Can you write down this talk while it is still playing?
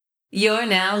You're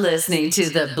now listening to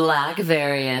the Black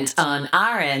Variant on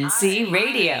RNC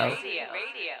Radio.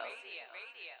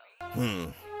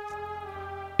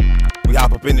 We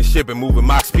hop up in the ship and move at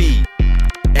Mach speed.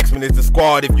 X-Men is the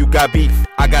squad if you got beef.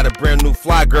 I got a brand new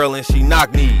fly girl and she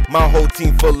knock me. My whole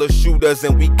team full of shooters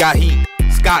and we got heat.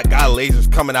 Scott got lasers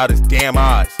coming out his damn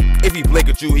eyes. If he blink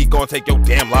at you, he gon' take your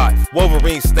damn life.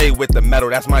 Wolverine stay with the metal,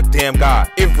 that's my damn guy.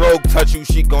 If Rogue touch you,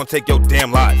 she gon' take your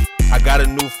damn life. I got a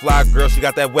new fly girl, she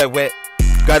got that wet wet.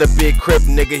 Got a big crib,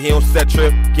 nigga, he don't set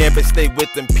trip. Gambit stay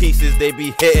with them pieces, they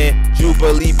be hitting.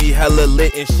 Jubilee be hella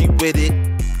lit and she with it.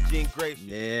 Jean Grey.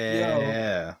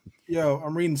 Yeah. Yo,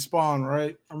 I'm reading Spawn,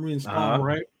 right?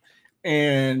 Right?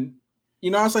 And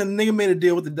you know what I'm saying? The nigga made a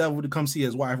deal with the devil to come see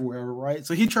his wife or whatever, right?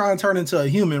 So he trying to turn into a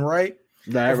human, right?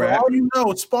 Right. For all you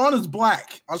know, Spawn is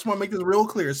black. I just want to make this real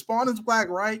clear. Spawn is black,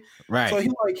 right? Right. So he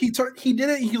did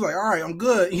it, and he was like, all right, I'm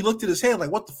good. And he looked at his head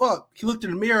like, what the fuck? He looked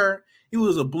in the mirror. He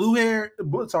was a blonde hair,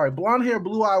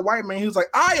 blue-eyed white man. He was like,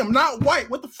 I am not white.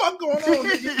 What the fuck going on,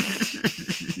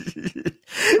 nigga?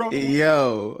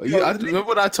 I remember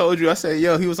what I told you? I said,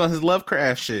 he was on his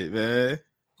Lovecraft shit, man.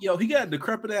 Yo, he got a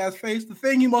decrepit ass face. The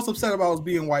thing he most upset about was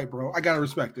being white, bro. I gotta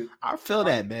respect it. I feel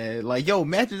that, man. Like,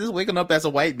 imagine just waking up as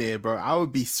a white man, bro. I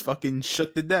would be fucking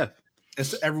shook to death.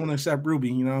 It's everyone except Ruby,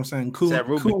 you know what I'm saying? Cool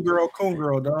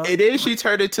girl, dog. And then she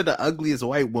turned into the ugliest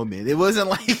white woman. It wasn't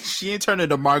like she ain't turned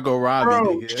into Margot Robbie.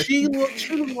 Bro, nigga. she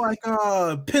looked like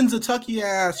Pennsatucky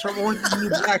ass from Orange is the New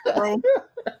Black, bro.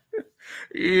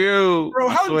 Bro,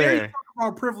 how dare you talk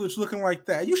about privilege looking like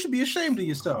that? You should be ashamed of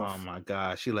yourself. Oh my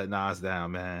god, she let Nas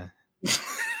down, man.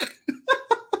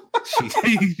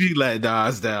 she let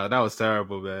Nas down. That was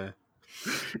terrible, man.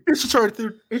 It's your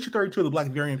 32 of the Black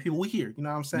Variant people. We here, you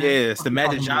know what I'm saying? Yeah, it's the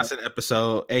Magic Johnson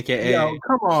episode, aka. Yo,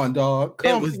 come on, dog.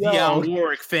 It was Dionne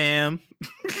Warwick, fam.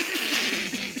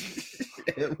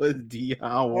 It was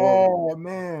Dionne Warwick. Oh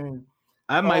man.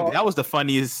 That was the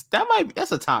funniest.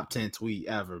 That's a top 10 tweet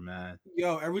ever, man.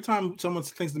 Yo, every time someone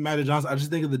thinks of Magic Johnson, I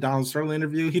just think of the Donald Sterling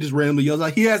interview. He just randomly yells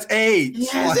like, "He has AIDS." He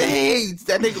has AIDS.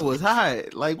 That nigga was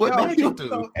hot. Like, what made you do?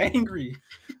 So angry.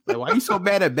 Like, why you so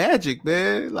mad at Magic,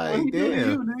 man? Like,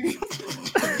 damn.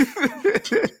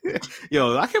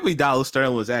 Yo, I can't believe Donald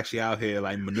Sterling was actually out here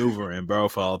like maneuvering, bro,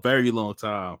 for a very long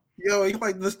time. Yo, he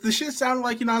like the shit sounded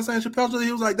like, you know what I'm saying? Chappelle,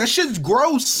 he was like, that shit's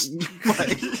gross.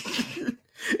 Like.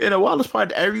 In the wildest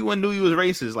part, everyone knew he was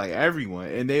racist, like everyone,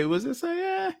 and they was just like,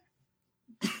 yeah.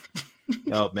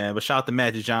 Yo, man, but shout out to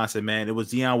Magic Johnson, man. It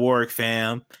was Dionne Warwick,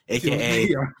 fam,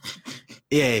 aka,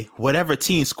 whatever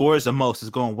team scores the most is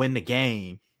going to win the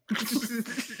game.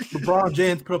 LeBron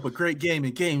James put up a great game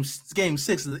in game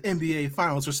 6 of the NBA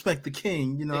Finals. Respect the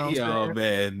king, you know what I'm saying?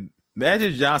 Man,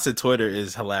 Magic Johnson Twitter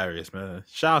is hilarious, man.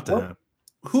 Shout out to him.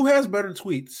 Who has better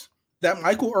tweets? That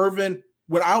Michael Irvin.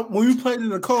 When we played in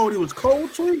the code, it was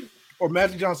cold tweet or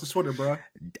Magic Johnson's Twitter, bro.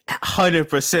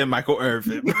 100% Michael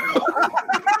Irvin.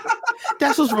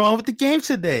 That's what's wrong with the game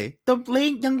today. The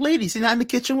young ladies sitting out in the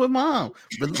kitchen with mom.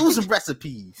 We're losing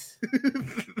recipes.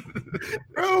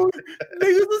 Bro,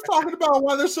 niggas was talking about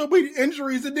why there's so many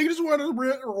injuries and niggas want to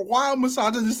wild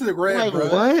massages to the ground. Like, bro.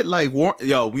 what? Like,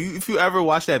 if you ever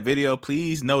watch that video,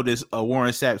 please notice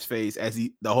Warren Sapp's face as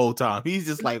the whole time. He's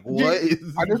just like, what?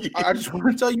 I just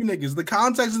want to tell you niggas, the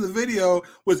context of the video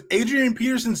was Adrian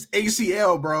Peterson's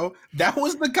ACL, bro. That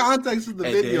was the context of the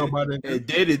video, buddy. And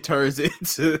then it turns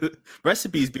into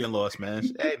recipes being lost, man.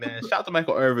 Hey, man, shout out to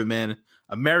Michael Irvin, man.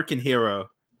 American hero.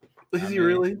 Is he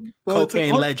really?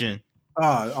 Cocaine legend.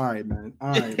 Oh, all right, man.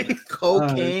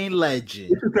 Cocaine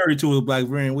legend. It's 32 with the Black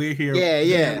Variant. We're here.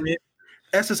 Yeah.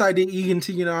 SSID ENT,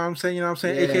 you know what I'm saying? Yeah,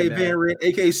 AKA Van Red,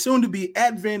 AKA soon to be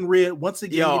at Van Red once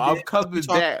again. Yo, I'm coming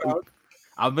back.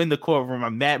 I'm in the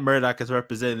courtroom. Matt Murdock is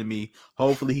representing me.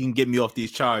 Hopefully, he can get me off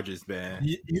these charges, man.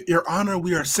 Your Honor,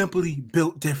 we are simply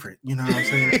built different. You know what I'm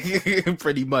saying?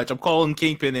 Pretty much. I'm calling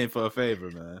Kingpin in for a favor,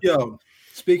 man. Yo,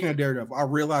 speaking of Daredevil, I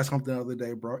realized something the other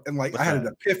day, bro. And like, I had an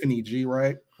epiphany, G,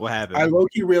 right? What happened? I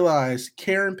low-key realized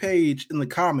Karen Page in the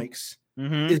comics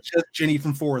is just Jenny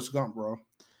from Forrest Gump, bro.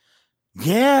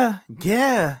 Yeah.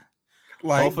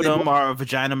 Like, both of them are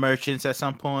vagina merchants at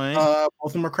some point. Both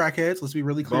of them are crackheads. Let's be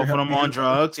really clear. Both of them on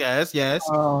drugs. Yes.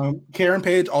 Karen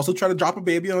Page also tried to drop a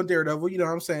baby on Daredevil. You know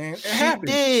what I'm saying?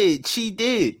 She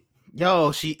did.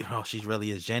 Yo, she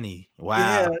really is Jenny.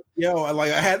 Wow. Yeah, yo, I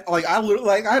had looked at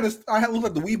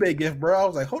the Weebay gift, bro. I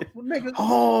was like, nigga.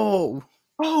 Oh,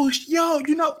 Oh, yo,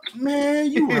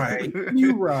 man, you right.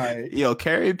 You right. Yo,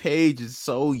 Carrie Page is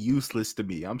so useless to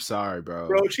me. I'm sorry, bro.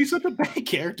 Bro, she's such a bad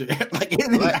character. Like,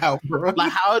 in and out, bro.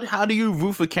 Like, how do you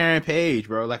root for Karen Page,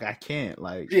 bro? Like, I can't.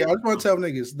 Like, yeah, I just want to tell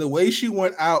niggas, the way she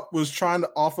went out was trying to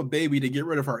offer baby to get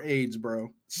rid of her AIDS,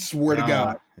 bro. Swear to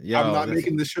God. Yo, I'm not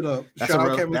making this shit up. Shout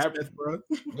out Kevin Smith, bro.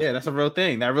 Yeah, that's a real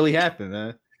thing. That really happened,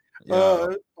 man.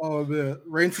 Oh man,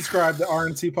 rate, subscribe to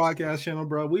RNC podcast channel,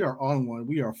 bro. We are on one.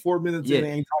 We are 4 minutes in and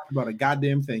ain't talking about a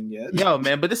goddamn thing yet. Yo,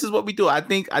 man, but this is what we do. I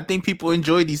think people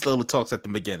enjoy these little talks at the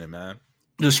beginning, man.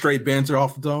 Just straight banter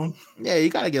off the dome. Yeah,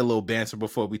 you gotta get a little banter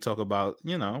before we talk about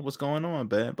what's going on,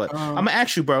 man. But I'm gonna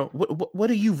ask you, bro, what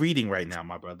are you reading right now,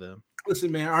 my brother?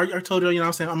 Listen, man, I told you, what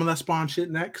I'm saying, I'm gonna let Spawn shit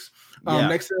next.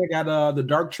 Next thing I got the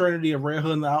Dark Trinity of Red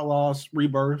Hood and the Outlaws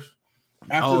Rebirth.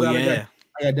 After that,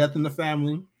 I got Death in the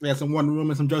Family. We had some Wonder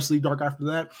Woman, some Justice League Dark after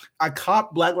that. I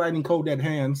copped Black Lightning Cold Dead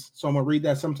Hands, so I'm gonna read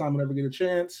that sometime whenever I get a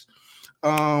chance.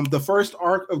 The first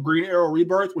arc of Green Arrow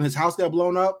Rebirth when his house got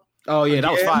blown up. Oh yeah,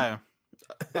 that was fire.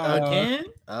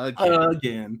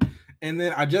 Again. And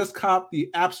then I just copped the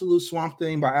Absolute Swamp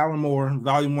Thing by Alan Moore,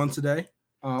 Volume 1 today.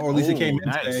 Or at least it came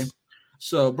in today.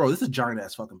 So, bro, this is a giant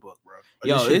ass fucking book, bro.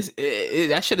 Yo,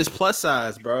 that shit is plus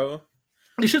size, bro.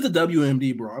 This shit's a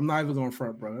WMD, bro. I'm not even going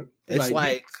front, bro. It's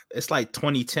like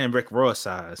 2010 Rick Ross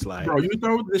size. Like, bro, you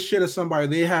throw this shit at somebody,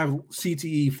 they have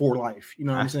CTE for life. You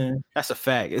know what I'm saying? That's a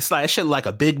fact. It's like shit like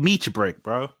a big meat brick,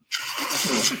 bro.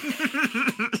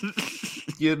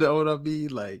 You know what I mean?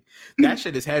 Like, that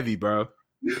shit is heavy, bro.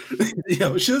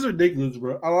 Yo, shit's ridiculous,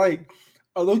 bro. I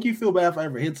low-key feel bad if I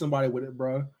ever hit somebody with it,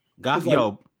 bro.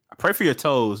 Pray for your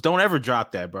toes. Don't ever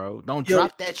drop that, bro. Don't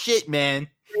drop that shit, man.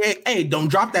 Hey, don't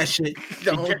drop that shit.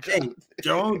 Don't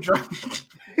drop.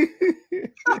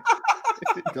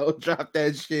 Don't drop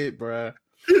that shit, bro.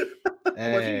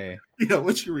 Hey,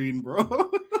 what you reading,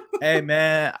 bro? Hey,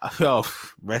 man. Yo,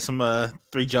 read some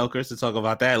 3 Jokers to talk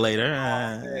about that later.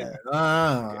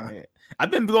 Okay.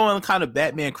 I've been going kind of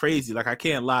Batman crazy. Like, I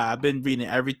can't lie. I've been reading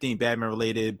everything Batman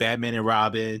related, Batman and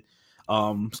Robin.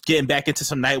 Getting back into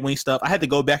some Nightwing stuff. I had to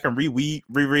go back and reread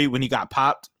when he got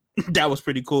popped. That was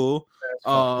pretty cool.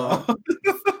 Fuck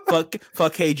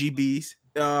KGBs.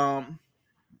 I've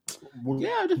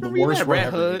just been reading that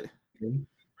Red Hood.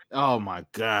 Oh my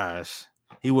gosh.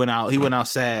 He went out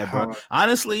sad, bro.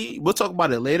 Honestly, we'll talk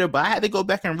about it later, but I had to go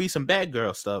back and read some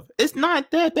Batgirl stuff. It's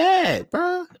not that bad,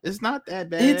 bro. It's not that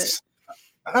bad.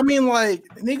 Like,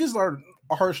 niggas are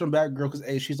harsh on Batgirl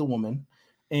because she's a woman.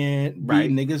 And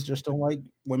niggas just don't like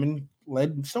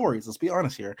women-led stories. Let's be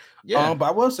honest here. Yeah. But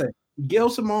I will say, Gail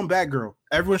Simone Batgirl.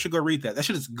 Everyone should go read that. That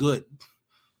shit is good.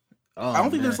 I don't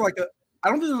think there's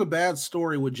a bad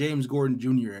story with James Gordon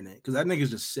Jr. in it because that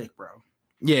nigga's just sick, bro.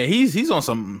 Yeah, he's on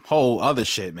some whole other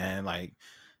shit, man. Like,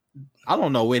 I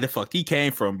don't know where the fuck he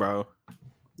came from, bro.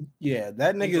 Yeah,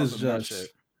 that nigga is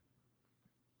just.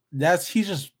 He's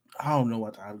just. I don't know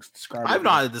what to describe. I don't know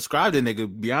how to describe the nigga. To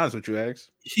be honest with you, X.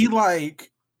 He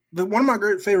one of my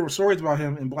great favorite stories about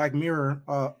him in Black Mirror,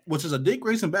 which is a Dick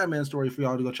Grayson Batman story for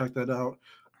y'all to go check that out.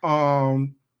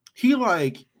 He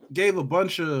gave a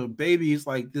bunch of babies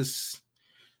like this.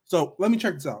 So let me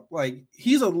check this out. Like,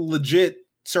 he's a legit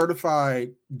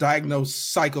certified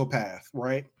diagnosed psychopath,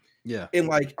 right? Yeah.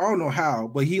 And I don't know how,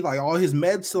 but he all his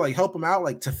meds to help him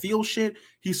out, to feel shit.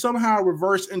 He somehow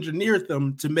reverse engineered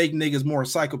them to make niggas more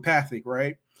psychopathic,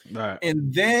 right? Right.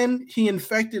 And then he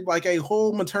infected a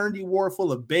whole maternity ward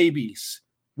full of babies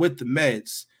with the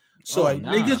meds. So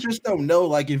niggas just don't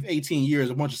know if 18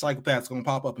 years a bunch of psychopaths gonna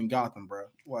pop up in Gotham, bro.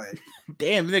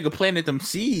 Damn, nigga planted them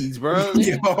seeds, bro.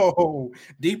 Yo,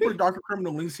 deeper, darker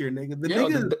criminal links here,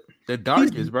 nigga. The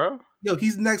darkest, bro. Yo,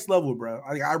 he's next level, bro.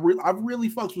 I really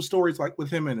fucks with stories with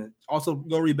him in it. Also,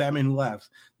 go read Batman Who Laughs.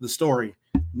 The story,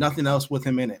 nothing else with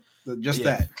him in it. Just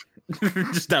that.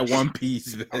 Just that one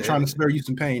piece. Man. I'm trying to spare you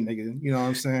some pain, nigga. You know what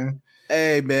I'm saying?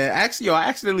 Hey, man. Actually, I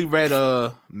accidentally read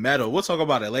Metal. We'll talk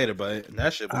about it later, but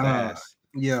that shit was ass.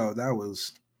 Yo, that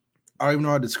was. I don't even know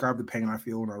how to describe the pain I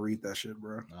feel when I read that shit,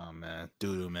 bro. Oh man,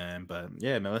 doo-doo, man. But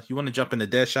yeah, man. You want to jump into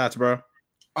dead shots, bro?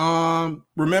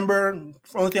 Remember,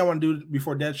 the only thing I want to do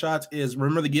before dead shots is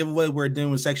remember the giveaway we're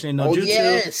doing with Section 8 no Jutsu.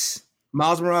 Yes.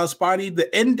 Miles Morales Spidey.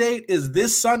 The end date is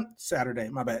this Saturday.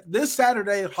 My bad. This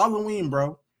Saturday, Halloween,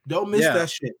 bro. Don't miss that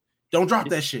shit. Don't drop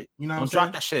that shit. You know what I'm saying?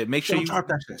 Don't drop that shit. Make sure you drop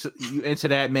that shit. So you into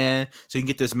that, man, so you can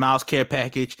get this Miles Care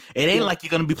package. It ain't like you're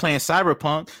gonna be playing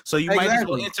Cyberpunk, so you might as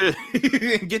well enter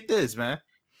and get this, man.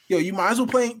 Yo, you might as well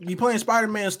be playing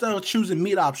Spider-Man instead of choosing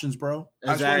meat options, bro.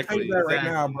 I just want to tell you that right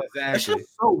now, bro. That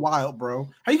shit's so wild, bro.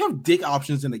 How you have dick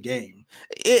options in the game?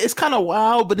 It's kind of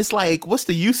wild, but it's like, what's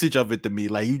the usage of it to me?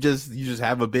 Like, you just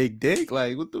have a big dick?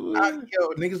 Like, what the? Yo,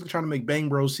 niggas are trying to make Bang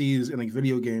Bro C's in a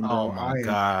video game, bro. Oh my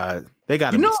god, they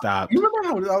gotta be stopped. You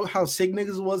remember how sick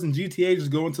niggas was in GTA,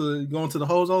 just going to the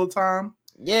hoes all the time?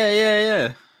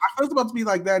 Yeah. I was about to be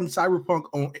like that in Cyberpunk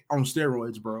on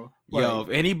steroids, bro. Like, yo, if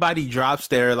anybody drops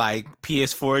their like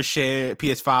PS4 share,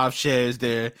 PS5 shares,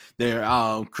 their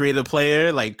creative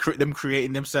player, like them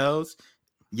creating themselves,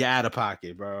 you're out of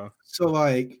pocket, bro. So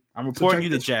like, I'm reporting you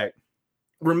to Jack.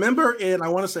 Remember in, I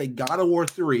want to say, God of War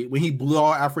 3 when he blew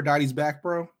all Aphrodite's back,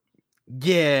 bro?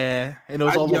 Yeah, and it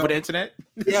was all over the internet.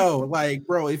 Yo, like,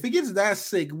 bro, if it gets that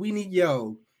sick, we need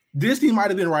Disney might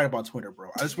have been right about Twitter, bro.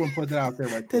 I just want to put that out there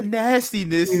right The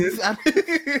nastiness is out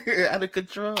of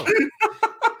control.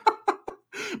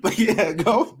 But yeah,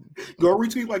 go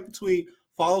retweet like the tweet,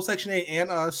 follow Section 8 and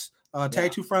us,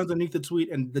 tag 2 friends underneath the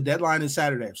tweet, and the deadline is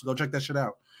Saturday. So go check that shit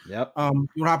out. Yep. You want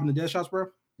to hop in the dead shots, bro?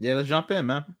 Yeah, let's jump in,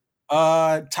 man.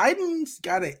 Titans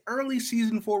got an early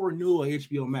season 4 renewal at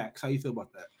HBO Max. How you feel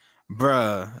about that?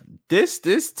 Bruh,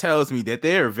 this tells me that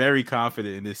they are very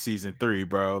confident in this season 3,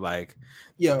 bro. Like,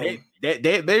 yo,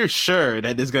 they're sure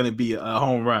that there's gonna be a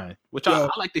home run, which I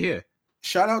like to hear.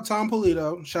 Shout out Tom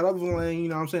Polito, shout out Villain, you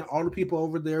know what I'm saying? All the people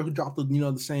over there who dropped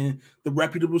the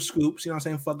reputable scoops, you know what I'm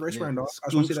saying? Fuck Grace Randolph.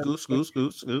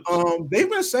 Scoops. They've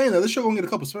been saying that this show gonna get a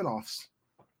couple spinoffs.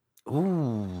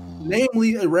 Ooh.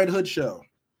 Namely a Red Hood show.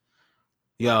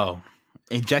 Yo,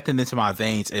 injecting into my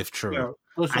veins if true. Yo,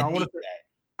 listen,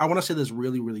 I want to say this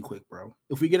really, really quick, bro.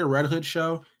 If we get a Red Hood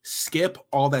show, skip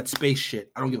all that space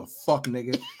shit. I don't give a fuck,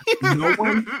 nigga.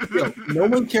 No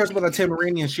one cares about that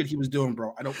Tamaranian shit he was doing,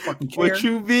 bro. I don't fucking care. What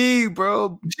you mean,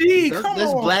 bro? Gee, come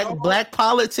on. Black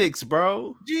politics,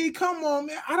 bro. Gee, come on,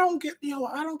 man. I don't get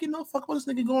no fuck about this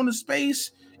nigga going to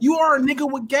space. You are a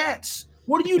nigga with gats.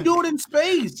 What are you doing in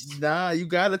space? Nah, you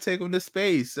gotta take him to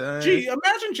space. Gee,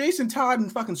 imagine Jason Todd in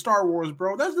fucking Star Wars,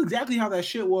 bro. That's exactly how that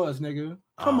shit was, nigga.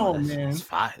 Come on, man. That's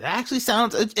fine. That actually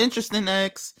sounds interesting,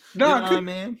 X. Nah, you know what I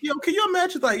mean? Yo, can you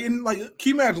imagine can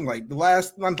you imagine the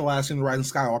last scene of Rise of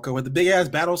Skywalker with the big ass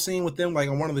battle scene with them like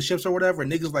on one of the ships or whatever,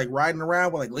 and niggas like riding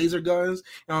around with like laser guns,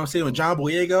 you know what I'm saying, with John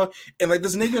Boyega, and like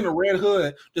this nigga in a red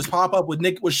hood just pop up with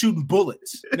shooting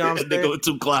bullets. You know what I'm saying? Nigga with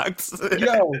 2 clocks.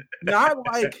 Yo, not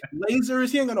like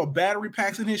lasers, he ain't got no battery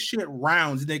packs in his shit,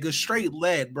 rounds, nigga, straight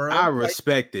lead, bro. I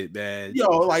respect it, man. Yo,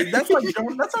 like that's like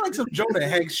some Jonah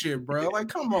Hex shit, bro. Like,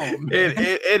 come on, man.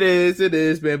 It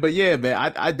is, man. But yeah,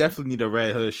 man, I definitely need a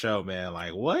Red Hood show, man.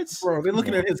 Like, what? Bro, they're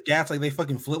looking at his gats like they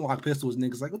fucking flintlock pistols,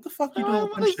 niggas. Like, what the fuck you doing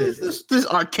with this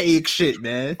archaic shit,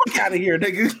 man? Fuck out of here,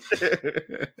 niggas.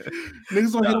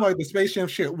 Niggas don't hit like the Space Jam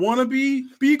shit. Wanna be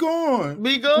gone.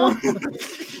 Be gone.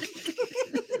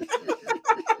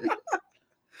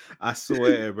 I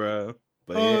swear, bro.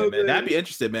 But yeah, man, that'd be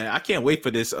interesting, man. I can't wait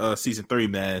for this season 3,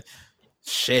 man.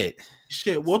 Shit.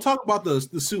 We'll talk about the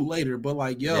suit later, but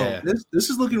like, yo, this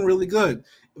is looking really good.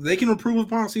 If they can improve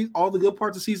upon all the good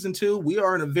parts of season 2, we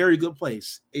are in a very good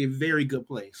place. A very good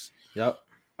place. Yep.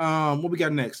 What we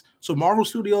got next? So Marvel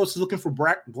Studios is looking for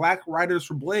black writers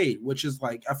for Blade, which is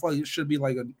like, I feel like it should be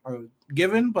like a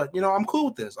given, but I'm cool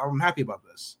with this. I'm happy about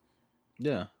this.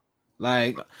 Yeah.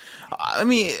 Like, I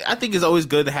mean, I think it's always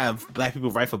good to have black people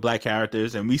write for black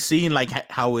characters, and we've seen like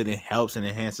how it helps and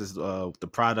enhances the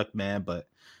product, man. But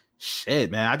shit,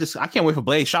 man, I can't wait for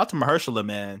Blade. Shout out to Mahershala,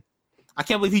 man. I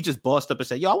can't believe he just bossed up and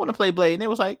said, "Yo, I want to play Blade," and it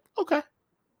was like, okay,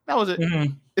 that was it.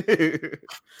 Mm-hmm.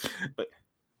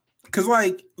 Cause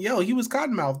like, he was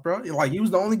Cottonmouth, bro. Like, he was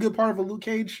the only good part of a Luke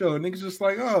Cage show. And niggas just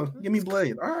like, oh, give me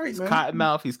Blade. All right, man.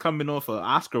 Cottonmouth. He's coming off an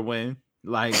Oscar win.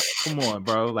 Like, come on,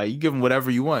 bro. Like, you give him whatever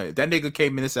you want. That nigga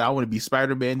came in and said, I want to be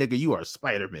Spider-Man. Nigga, you are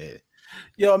Spider-Man.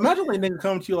 Yo, imagine like nigga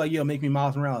come to you like, yo, make me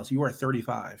Miles Morales. You are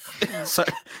 35.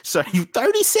 So you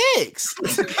 36.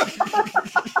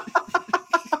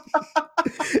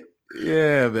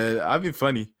 Yeah, man. I'd be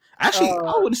funny. Actually,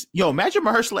 imagine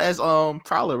Mahershala as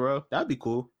Prowler, bro. That'd be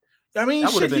cool. I mean,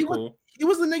 that would have been cool. He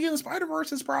was the nigga in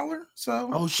Spider-Verse as Prowler, so.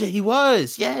 Oh shit, he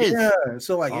was. Yes. Yeah.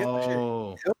 So like, it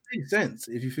makes sense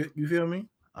if you feel me.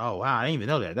 Oh wow, I didn't even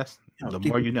know that. That's the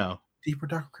more you know. Deeper,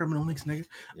 darker criminal links, nigga.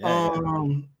 Yeah.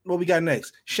 What we got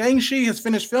next? Shang-Chi has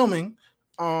finished filming.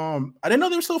 I didn't know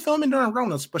they were still filming during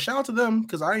Ronas, but shout out to them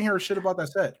because I didn't hear shit about that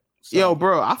set. So. Yo,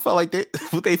 bro, I felt like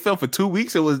they filmed for 2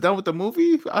 weeks. It was done with the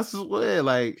movie. I swear,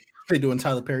 like. They doing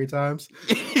Tyler Perry times.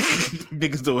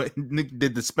 Niggas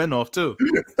did the spinoff too.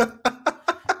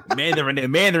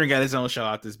 Mandarin got his own show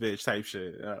out this bitch type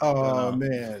shit.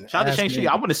 Man. Shout out to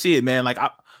Shang-Chi. I want to see it, man. Like I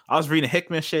I was reading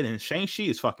Hickman shit, and Shang-Chi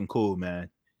is fucking cool, man.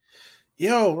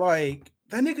 Yo, like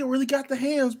that nigga really got the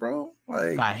hands, bro.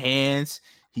 Like Got hands.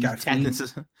 He got tapped feet.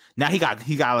 into. Now he got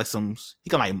like some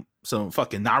fucking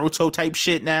Naruto type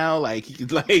shit now. Like he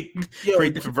could like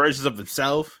create different versions of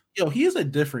himself. Yo, he is a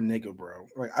different nigga, bro.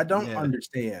 Like I don't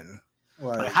understand.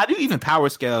 Like, how do you even power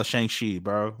scale Shang-Chi,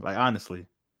 bro? Like honestly.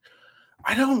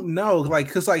 I don't know,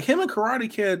 like, cause like him and Karate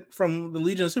Kid from the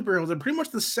Legion of Superheroes are pretty much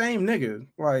the same nigga.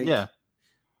 Like, yeah,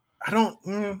 I don't.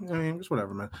 I mean, it's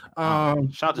whatever, man.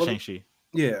 Shout out to Shang-Chi.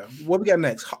 Yeah, what we got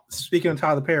next? Speaking of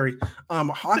Tyler Perry,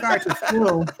 Hawkeye to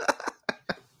film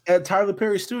at Tyler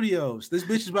Perry Studios. This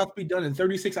bitch is about to be done in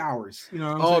 36 hours. You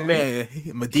know? What I'm man,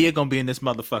 Madea gonna be in this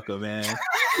motherfucker, man.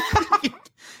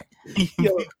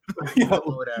 yo,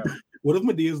 what if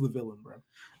Medea's the villain, bro?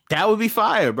 That would be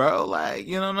fire, bro. Like,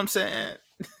 you know what I'm saying?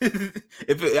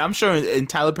 I'm sure in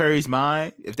Tyler Perry's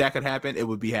mind, if that could happen, it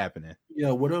would be happening.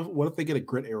 Yeah, what if they get a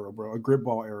grit arrow, bro? A grit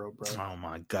ball arrow, bro. Oh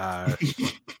my god.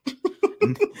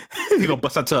 You gonna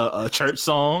bust out to a church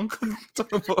song?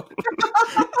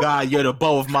 God, you're the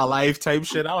bow of my life type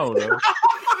shit. I don't know.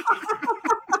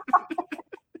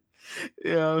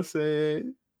 You know what I'm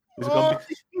saying?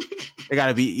 They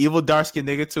gotta be evil dark skinned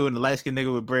nigga too, and the light skinned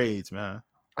nigga with braids, man.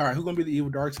 All right, who's gonna be the evil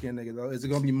dark skinned nigga though? Is it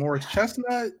gonna be Morris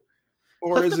Chestnut,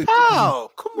 or Clifton is it?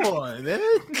 Powell? Come on, man.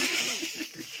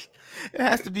 It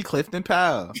has to be Clifton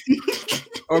Powell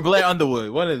or Blair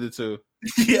Underwood, one of the two.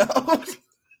 Yeah.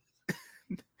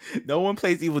 No one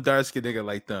plays evil dark skinned nigga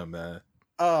like them, man.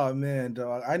 Oh man,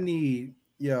 dog. Niggas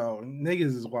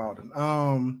is wilding.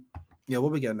 Yeah,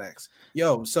 what we got next?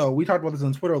 Yo, so we talked about this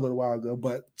on Twitter a little while ago,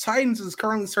 but Titans is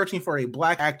currently searching for a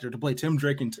black actor to play Tim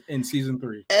Drake in season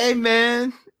 3. Hey,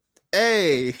 man.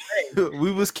 Hey.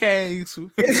 We was kings.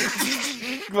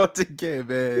 Once again,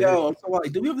 man. Yo, so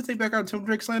like, do we have to take back our Tim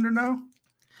Drake slander now?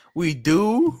 We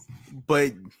do,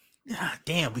 but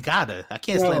damn, we gotta. I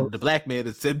can't slander the black man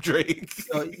as Tim Drake.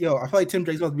 Yo, I feel like Tim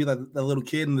Drake's supposed to be like the little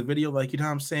kid in the video, like, you know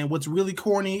what I'm saying? What's really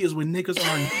corny is when niggas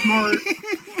aren't smart.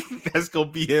 That's gonna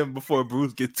be him before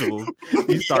Bruce gets to him.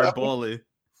 He start balling.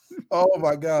 Oh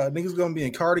my god, niggas gonna be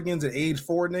in cardigans at age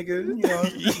 4, nigga. You know?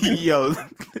 Yo,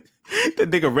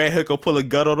 that nigga Red Hook gonna pull a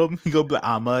gun on him. He gonna be like,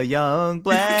 I'm a young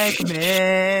black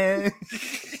man.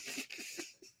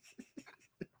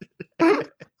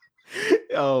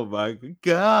 Oh my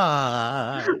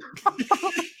god.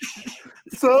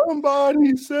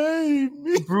 Somebody save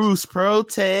me. Bruce,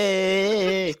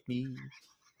 protect me.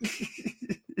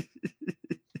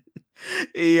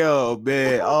 Yo,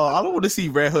 man. Oh, I don't want to see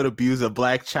Red Hood abuse a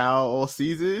black child all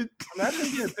season.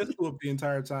 Imagine being pistol whipped the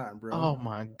entire time, bro. Oh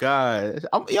my god.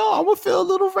 I'm gonna feel a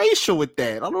little racial with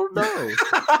that. I don't know.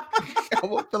 I'm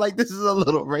gonna feel like this is a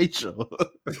little racial.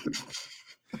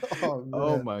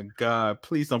 Oh my god.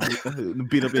 Please don't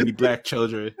beat up any black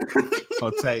children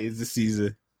on Titans this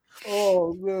season.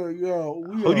 Oh man, yo.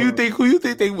 Who do you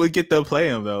think they would get to play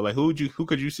him though? Like who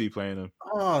could you see playing him?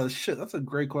 Oh shit, that's a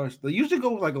great question. They usually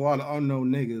go with like a lot of unknown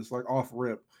niggas, like off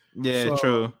rip. Yeah, so,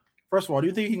 true. First of all, do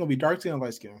you think he's gonna be dark skin or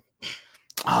light skin?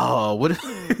 Oh, what?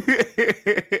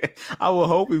 I would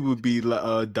hope he would be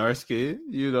dark skin.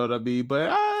 You know what I mean?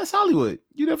 But it's Hollywood.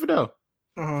 You never know.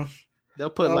 They'll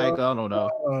put like I don't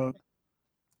know.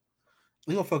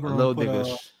 We gonna fuck around. A little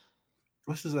nigga.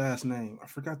 What's his ass name? I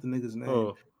forgot the nigga's name.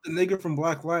 Oh. The nigga from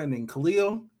Black Lightning, Khalil.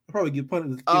 He'll probably get put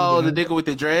in the the nigga with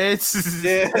the dreads.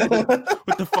 Yeah,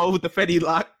 with the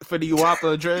Fetty Wap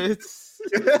dreads.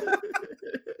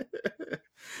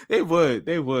 They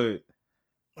would.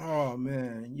 Oh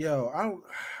man, yo,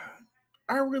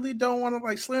 I really don't want to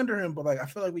like slander him, but like I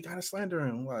feel like we gotta slander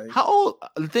him. Like, how old?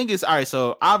 The thing is, all right.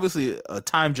 So obviously, a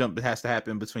time jump has to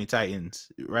happen between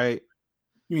Titans, right?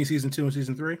 You mean season 2 and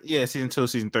season 3? Yeah, season 2,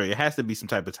 season 3. It has to be some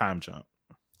type of time jump.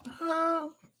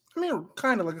 I mean,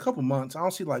 kind of like a couple months. I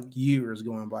don't see like years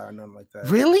going by or nothing like that.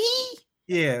 Really?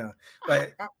 Yeah.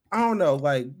 Like I don't know.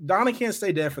 Like Donna can't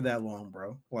stay dead for that long,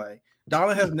 bro. Like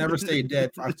Donna has never stayed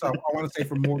dead. I want to say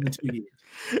for more than 2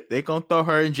 years. They gonna throw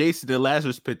her and Jason the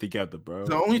Lazarus pit together, bro.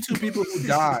 The only 2 people who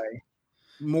die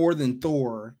more than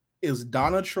Thor is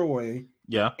Donna Troy.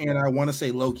 Yeah. And I want to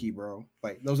say Loki, bro.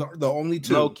 Like those are the only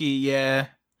 2. Loki, yeah.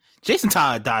 Jason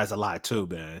Todd dies a lot too,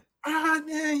 man.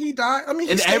 Yeah, he died. I mean,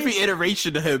 in every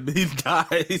iteration of him, he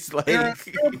dies. Like, yeah,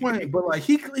 fair point, but like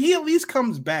he at least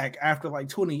comes back after like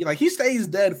 20. Like he stays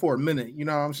dead for a minute. You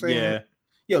know what I'm saying? Yeah.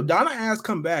 Yo, Donna has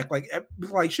come back. Like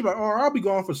she like, oh, I'll be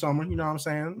gone for summer. You know what I'm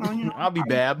saying? No, you know, I'll be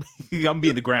bad. I'm be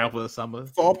in the ground for the summer.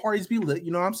 Fall parties be lit.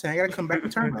 You know what I'm saying? I gotta come back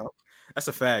and turn up. That's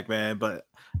a fact, man. But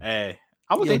hey,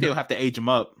 I would think they'll have to age him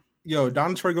up. Yo,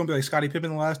 Don Troy gonna be like Scottie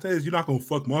Pippen in the last days. You're not gonna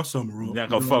fuck my summer up. You're not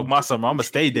gonna fuck my summer. I'm gonna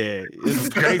stay there. This is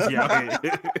crazy out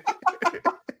here.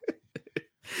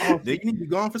 Oh, you need to be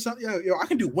gone for something. Yo, I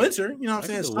can do winter. You know what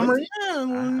I'm saying? Summer.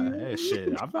 Yeah.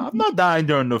 Shit. I'm not dying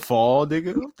during the fall,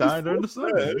 nigga. I'm dying during the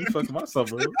summer. You fucking my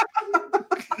summer.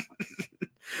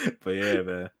 But yeah,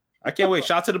 man. I can't wait.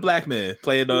 Shout out to the black man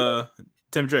playing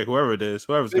Tim Drake, whoever's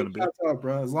gonna be. Up,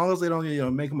 bro. As long as they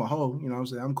don't make him a hoe, you know what I'm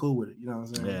saying? I'm cool with it. You know what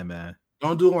I'm saying? Yeah, man.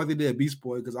 Don't do it like they did Beast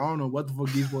Boy, because I don't know what the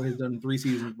fuck Beast Boy has done in 3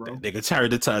 seasons, bro. Nigga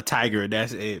turned into a tiger, and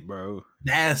that's it, bro.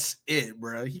 That's it,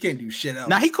 bro. He can't do shit else.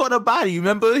 Now he caught a body. You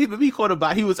remember? He caught a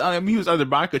body. He was under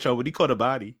mind control, but he caught a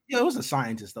body. Yeah, it was a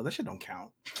scientist though. That shit don't count.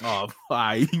 Oh,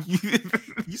 why?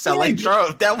 You sound like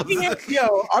Trump. That was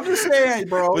yo. I'm just saying,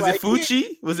 bro. Was it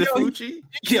Fucci? Was it Fucci?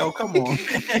 Yo, come on,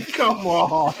 come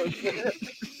on.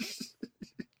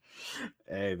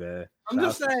 Hey, man. I'm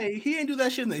just saying, he ain't do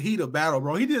that shit in the heat of battle,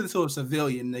 bro. He did it to a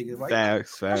civilian nigga. Like,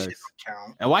 facts. That shit don't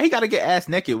count. And why he gotta get ass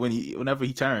naked whenever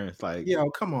he turns? Like, yo,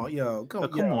 come on,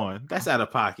 come on. That's out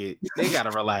of pocket. They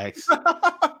gotta relax.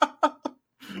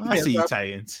 I see you,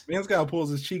 Titans. Man's gotta pull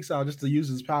his cheeks out just to use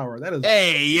his power. That is.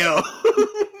 Hey, yo.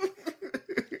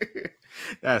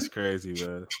 That's crazy,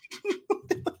 man.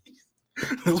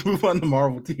 Let's move on to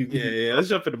Marvel TV. Yeah. Let's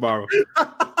jump into Marvel.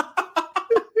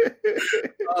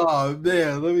 Oh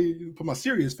man, let me put my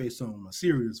serious face on, my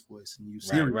serious voice, and you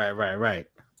serious. Right.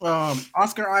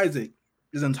 Oscar Isaac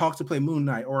is in talks to play Moon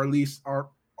Knight, or at least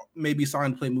maybe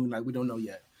signed to play Moon Knight. We don't know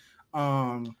yet.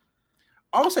 I'll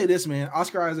say this, man.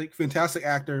 Oscar Isaac, fantastic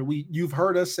actor. You've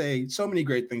heard us say so many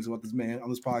great things about this man on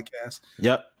this podcast.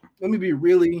 Yep. Let me be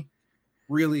really,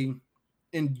 really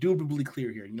indubitably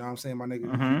clear here. You know what I'm saying, my nigga?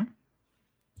 Mm-hmm.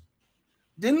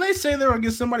 Didn't they say they were gonna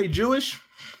get somebody Jewish?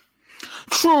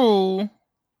 True.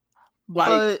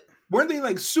 But weren't they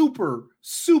like super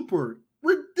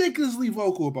ridiculously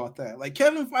vocal about that? Like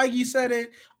Kevin Feige said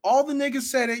it, all the niggas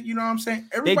said it, you know what I'm saying?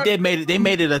 Everybody they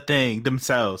made it a thing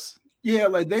themselves. Yeah,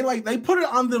 they put it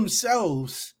on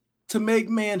themselves to make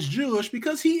man's Jewish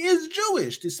because he is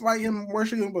Jewish, despite him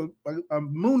worshiping a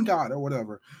moon god or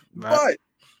whatever. Right. But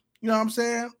you know what I'm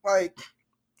saying? Like,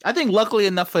 I think luckily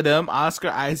enough for them, Oscar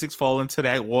Isaac's fall into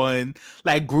that one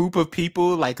like group of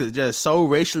people like just so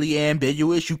racially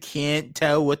ambiguous you can't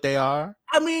tell what they are.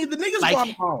 I mean, the nigga's like,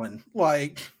 Guatemalan,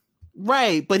 like,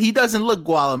 right, but he doesn't look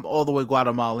all the way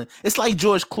Guatemalan. It's like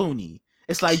George Clooney.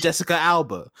 It's like Jessica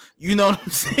Alba. You know what I'm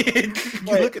saying?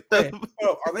 Look at them.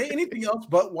 Are they anything else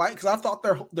but white? Because I thought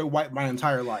they're white my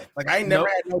entire life. Like I ain't never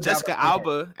had no. Jessica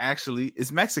Alba actually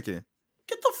is Mexican.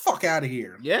 Get the fuck out of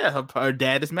here. Yeah, her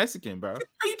dad is Mexican, bro. Are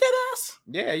you dead ass?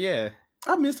 Yeah.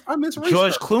 I miss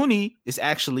George Clooney is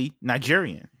actually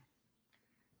Nigerian.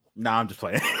 Nah, I'm just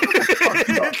playing.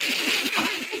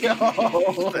 Yo.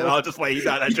 I'll just play. He's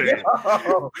not Nigerian.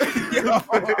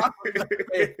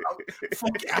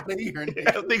 Fuck out of here. Nigga.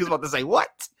 I think he's about to say what?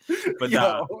 But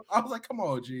I was like, come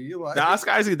on, G. Like,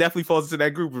 Oscar Isaac definitely falls into that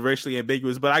group of racially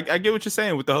ambiguous. But I get what you're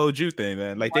saying with the whole Jew thing,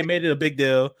 man. Like they made it a big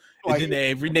deal, and then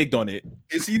they reneged on it.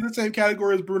 Is he the same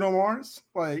category as Bruno Mars?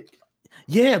 Like,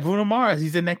 yeah, Bruno Mars.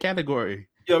 He's in that category.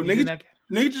 Yo, niggas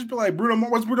just be like, Bruno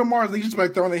Mars. What's Bruno Mars? They just be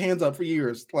like throwing their hands up for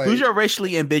years. Like, who's your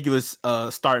racially ambiguous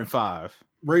starting five?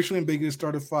 Racially ambiguous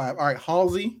started 5. All right,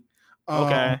 Halsey.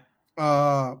 Okay.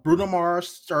 Bruno Mars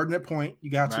starting at point.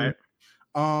 You got right.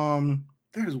 to.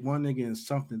 There's one nigga in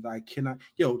something that I cannot.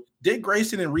 Yo, Dick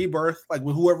Grayson in Rebirth, like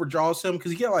with whoever draws him,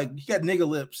 because he got nigga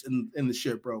lips in the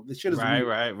shit, bro. The shit is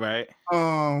right.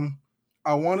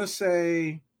 I want to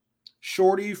say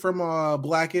Shorty from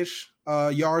Blackish,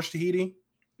 Yarj Tahiti.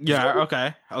 Yeah.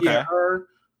 Okay. Yeah, her.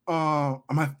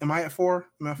 Am I at 4?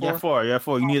 Am I at 4? Yeah,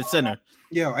 4. You need a center.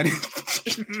 Yeah, I didn't.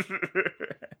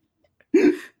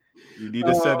 You need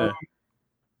a center.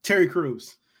 Terry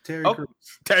Crews. Terry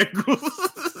Crews.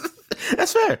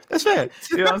 That's fair.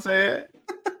 You know what I'm saying?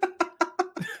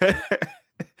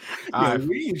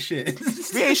 We ain't shit.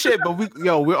 But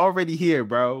we're already here,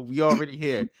 bro. We already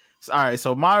here. So, all right.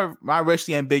 So my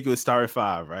racially ambiguous starting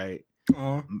 5, right?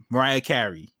 Mariah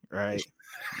Carey, right?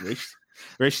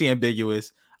 Racially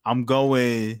ambiguous. I'm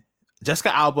going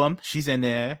Jessica Alba. She's in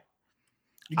there.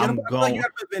 You gotta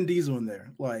put Vin Diesel in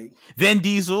there. Like Vin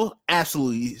Diesel,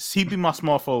 absolutely. He'd be my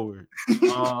small forward.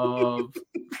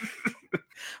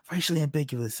 Racially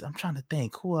ambiguous. I'm trying to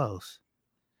think. Who else?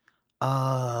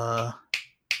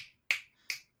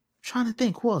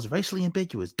 Racially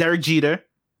ambiguous. Derek Jeter.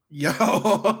 Yo.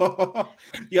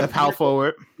 The power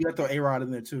forward. You got to throw A-Rod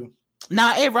in there too.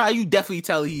 Nah, A-Rod, you definitely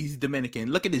tell he's Dominican.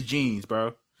 Look at his jeans,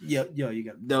 bro. Yeah, you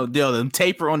got them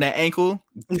taper on that ankle.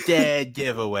 Dead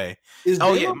giveaway. Is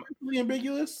really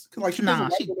ambiguous? Because like she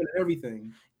doesn't like and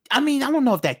everything. I mean, I don't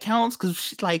know if that counts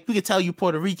because like we could tell you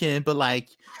Puerto Rican, but like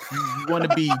you want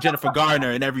to be Jennifer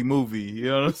Garner in every movie. You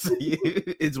know what I'm saying?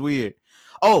 It's weird.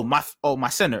 My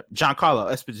center, Giancarlo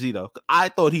Esposito. I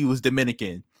thought he was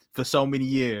Dominican for so many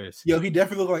years. Yo, he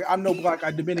definitely look like I know black,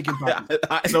 I Dominican.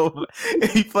 I know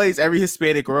he plays every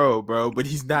Hispanic role, bro, but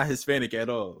he's not Hispanic at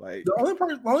all. Like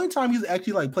the only time he's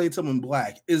actually like played someone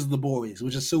black is The Boys,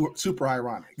 which is super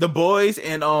ironic. The Boys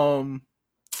and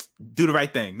Do the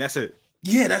Right Thing. That's it.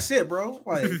 Yeah, that's it, bro.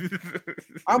 Like,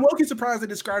 I'm okay surprised they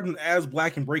described him as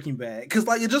black in Breaking Bad, because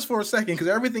like just for a second, because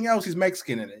everything else he's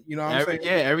Mexican in it. You know what I'm saying?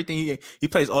 Yeah, everything he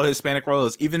plays all Hispanic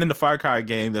roles. Even in the Far Cry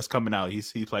game that's coming out,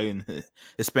 he's playing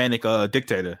Hispanic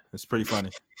dictator. It's pretty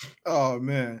funny. Oh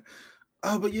man,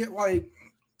 but yeah, like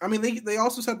I mean, they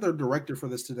also set their director for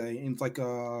this today, and it's like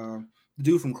the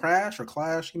dude from Crash or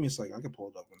Clash. Give me a second, I can pull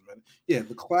it up in a minute. Yeah,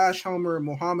 the Clash Homer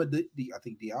Mohammed I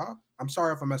think Diab. I'm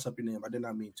sorry if I mess up your name. I did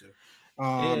not mean to.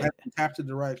 Tapped to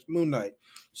direct Moon Knight.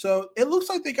 So it looks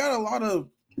like they got a lot of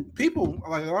people,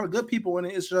 like a lot of good people in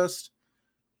it. It's just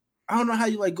I don't know how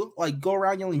you go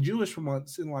around yelling Jewish for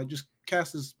months and like just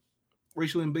cast this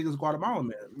racially ambiguous Guatemalan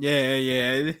man.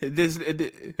 Yeah.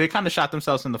 They kind of shot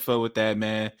themselves in the foot with that,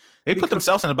 man. They put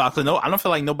themselves in the box. No, I don't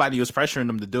feel like nobody was pressuring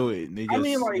them to do it. They just, I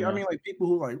mean, people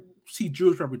who like see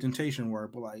Jewish representation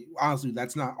work, but like honestly,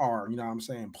 that's not our, you know what I'm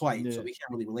saying, plight. Yeah. So we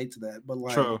can't really relate to that. But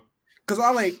like, true. Because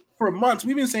I like for months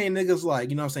we've been saying niggas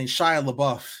like, you know what I'm saying, Shia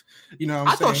LaBeouf. You know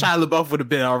what I'm saying? I thought Shia LaBeouf would have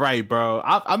been all right, bro.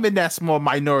 I'm in that small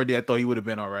minority. I thought he would have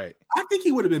been all right. I think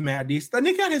he would have been mad decent. That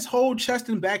nigga got his whole chest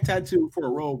and back tattoo for a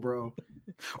role, bro.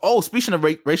 Oh, speaking of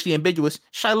racially ambiguous,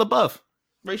 Shia LaBeouf,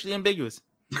 racially ambiguous.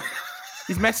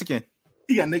 He's Mexican.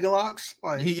 He got nigga locks.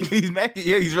 Like he's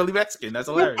Mexican. Yeah, he's really Mexican. That's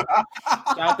hilarious.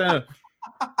 Shout out to him.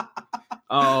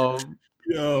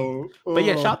 But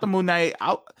yeah, shout out to Moon Knight.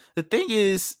 The thing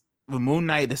is, with Moon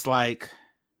Knight, it's like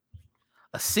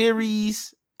a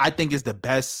series. I think is the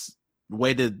best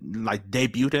way to like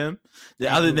debut him.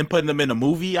 Other than putting him in a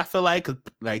movie, I feel like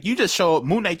you just show up.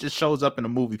 Moon Knight just shows up in a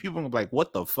movie. People are like,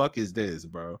 "What the fuck is this,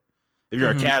 bro?" If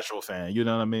you're a casual fan, you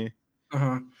know what I mean.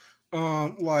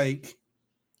 Like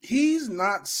he's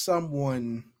not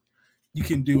someone you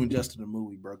can do in just in a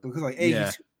movie, bro. Because like,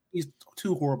 A, he's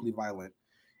too horribly violent,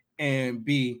 and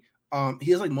B,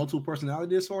 he has like multiple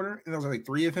personality disorder, and there's like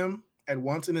 3 of him at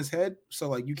once in his head. So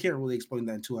like, you can't really explain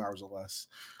that in 2 hours or less.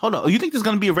 Hold on, you think there's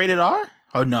gonna be a rated R?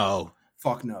 Oh no,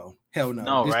 fuck no, hell no.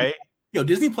 No, right?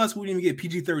 Disney Plus wouldn't even get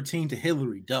PG-13 to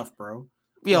Hillary Duff, bro.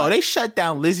 Yo, they shut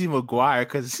down Lizzie McGuire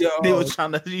because they were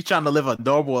trying to live a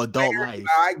normal adult life.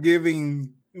 Not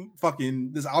giving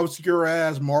fucking this obscure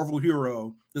ass Marvel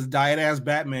hero, this diet ass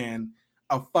Batman,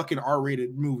 a fucking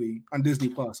R-rated movie on Disney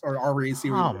Plus or R-rated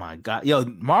series. Oh my god, yo,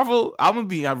 Marvel! I'm gonna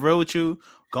be real with you.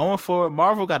 Going forward,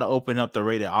 Marvel got to open up the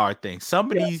rated R thing.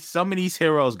 Some of these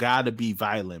heroes got to be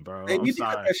violent, bro. They need to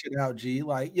cut that shit out, G.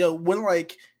 Like, yo, when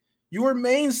like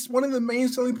one of the main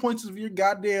selling points of your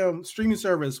goddamn streaming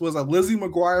service was a Lizzie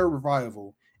McGuire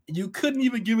revival, you couldn't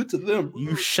even give it to them.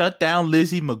 You shut down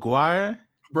Lizzie McGuire,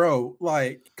 bro.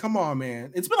 Like, come on,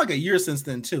 man. It's been like a year since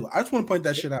then too. I just want to point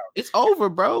that shit out. It's over,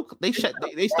 bro. They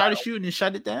started shooting and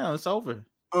shut it down. It's over.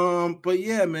 But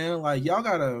yeah, man. Like, y'all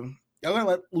gotta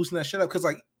let loosen that shit up, because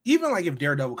like even like if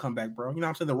Daredevil come back, bro, you know what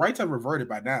I'm saying, the rights have reverted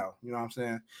by now. You know what I'm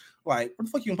saying? Like, what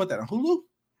the fuck you can put that on Hulu?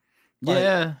 Like,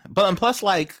 yeah, but and plus,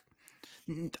 like,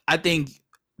 I think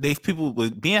people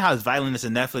with being how violent as the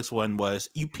Netflix one was,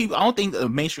 I don't think the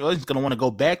mainstream audience is gonna want to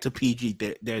go back to PG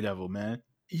Daredevil, man.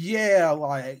 Yeah,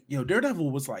 like,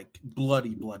 Daredevil was like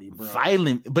bloody, bro.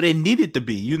 Violent, but it needed to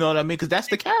be. You know what I mean? Because that's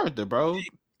the character, bro.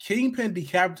 Kingpin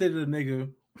decapitated a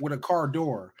nigga with a car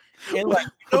door. And like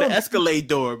the Escalade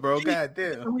door, bro. God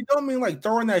damn. We don't mean like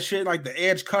throwing that shit like the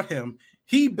edge cut him.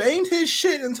 He banged his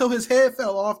shit until his head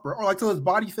fell off, bro. Or like till his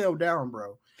body fell down,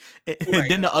 bro. And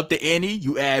then to up the ante,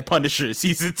 you add Punisher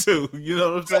season 2. You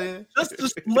know what I'm saying?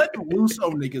 Just let loose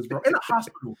on niggas, bro. In a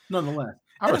hospital, nonetheless.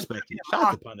 I respect it. Shout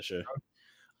out to Punisher.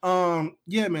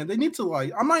 Yeah, man. They need to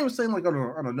like. I'm not even saying like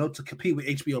on a note to compete with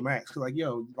HBO Max, because like,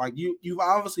 yo, like you've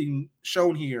obviously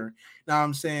shown here. Now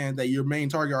I'm saying that your main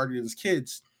target audience is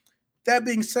kids. That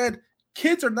being said,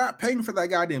 kids are not paying for that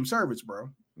goddamn service, bro.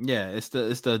 Yeah, it's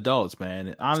the adults,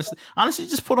 man. Honestly,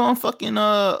 just put on fucking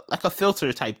like a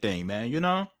filter type thing, man. You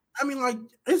know? I mean, like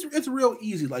it's real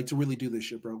easy, like, to really do this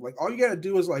shit, bro. Like, all you gotta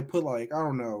do is like put like, I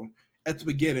don't know, at the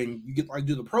beginning you get like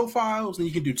do the profiles, and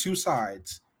you can do 2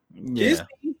 sides. Yeah.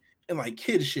 Disney and like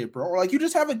kid shit, bro. Or like you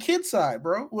just have a kid side,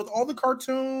 bro, with all the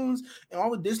cartoons and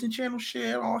all the Disney Channel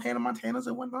shit, all Hannah Montanas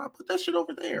and whatnot. Put that shit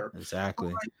over there. Exactly.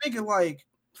 I'm like thinking like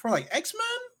for like X-Men,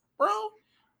 bro.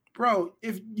 Bro,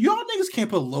 if y'all niggas can't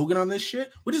put Logan on this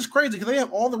shit, which is crazy because they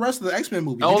have all the rest of the X-Men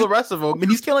movies. All the rest of them,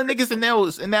 and he's killing niggas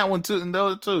in that one too, and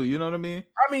those too. You know what I mean?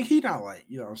 I mean, he not like,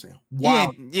 you know what I'm saying?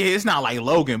 Wow. Yeah, it's not like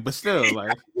Logan, but still,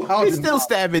 like he's still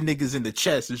stabbing niggas in the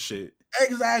chest and shit.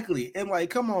 Exactly, and like,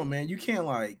 come on, man, you can't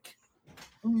like.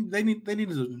 They need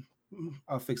to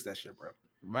fix that shit, bro.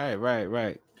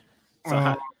 Right.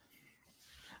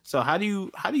 So how do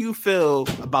you feel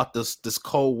about this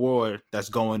Cold War that's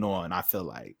going on? I feel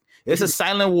like it's a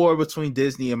silent war between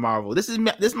Disney and Marvel.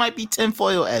 This might be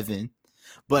tinfoil Evan,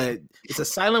 but it's a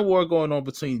silent war going on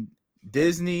between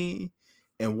Disney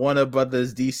and Warner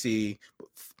Brothers DC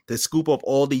to scoop up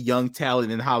all the young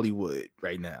talent in Hollywood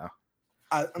right now.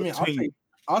 I mean,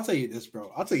 I'll tell you this,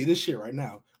 bro. I'll tell you this shit right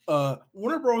now.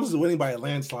 Warner Bros is winning by a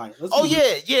landslide. Yo,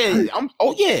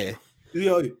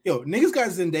 niggas got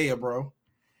Zendaya, bro.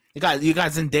 You got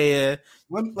Zendaya.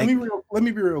 Let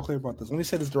me be real clear about this. Let me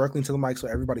say this directly into the mic so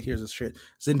everybody hears this shit.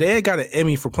 Zendaya got an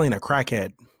Emmy for playing a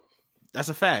crackhead. That's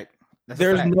a fact.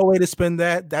 There's no way to spin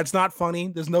that. That's not funny.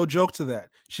 There's no joke to that.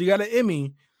 She got an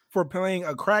Emmy for playing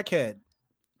a crackhead.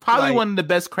 Probably one of the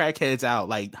best crackheads out.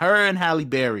 Like her and Halle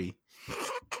Berry.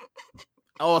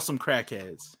 Awesome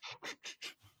crackheads.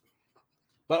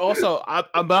 But also,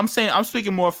 I'm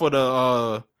speaking more for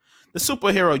the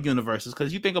superhero universes,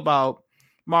 because you think about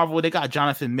Marvel, they got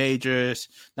Jonathan Majors.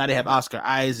 Now they have Oscar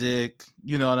Isaac.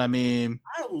 You know what I mean?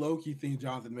 I low-key think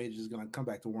Jonathan Majors is gonna come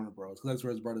back to Warner Bros. Because that's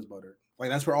where his brother's buttered. Like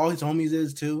that's where all his homies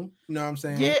is too. You know what I'm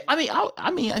saying? Yeah,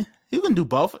 I mean, he can do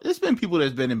both. There's been people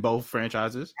that's been in both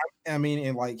franchises. I mean,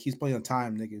 and like he's playing on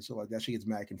time, nigga. So like that shit gets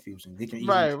mad confusing. He can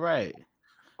right.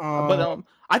 But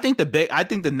I think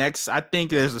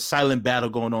there's a silent battle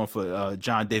going on for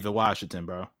John David Washington,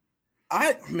 bro.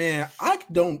 Because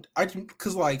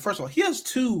like, first of all, he has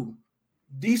 2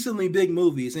 decently big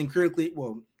movies and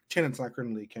Channon's not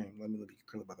critically acclaimed. Let me be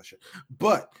clear about that shit.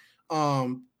 But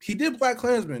he did Black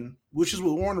Klansman, which is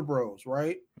with Warner Bros,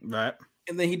 right? Right.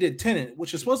 And then he did Tenet,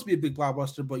 which is supposed to be a big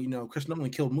blockbuster, but you know, Chris Nolan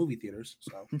killed movie theaters.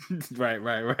 So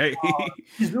right.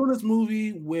 He's doing this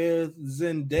movie with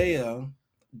Zendaya.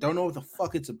 Don't know what the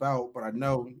fuck it's about, but I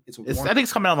know I think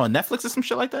it's coming out on Netflix or some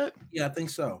shit like that. Yeah, I think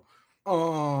so.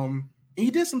 He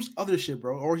did some other shit,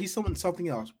 bro, or he's doing something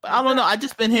else. But I don't know. I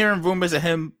just been hearing rumors of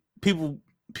him. People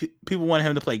want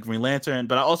him to play Green Lantern,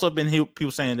 but I also been hearing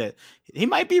people saying that he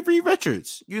might be Reed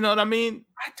Richards. You know what I mean?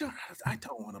 I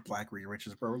don't want to black Reed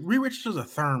Richards, bro. Reed Richards is a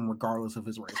therm, regardless of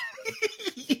his race.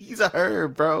 He's a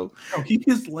herb, bro. Yo, he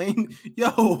is lame.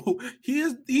 Yo,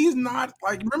 he's not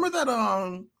like.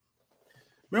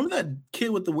 Remember that kid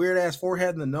with the weird ass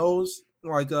forehead and the nose?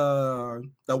 Like the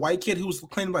white kid who was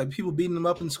claimed by people beating him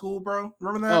up in school, bro.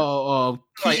 Remember that?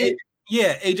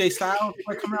 AJ Styles.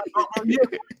 Like, coming out,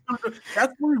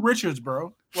 that's Reed Richards,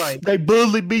 bro. Like they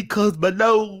bullied me because my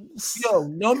nose. Yo,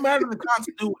 no matter the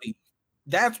continuity,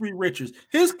 that's Reed Richards.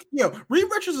 Reed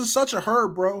Richards is such a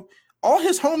herb, bro. All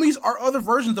his homies are other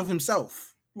versions of himself.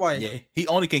 Like, yeah, he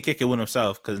only can kick it with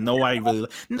himself because nobody really.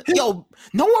 No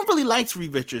one really likes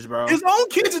Reed Richards, bro. His own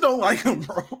kids don't like him,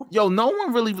 bro. Yo, no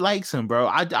one really likes him, bro.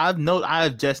 I've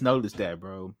just noticed that,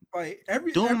 bro. Like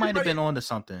Doom might have been on to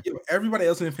something. Everybody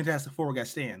else in the Fantastic Four got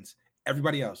stands.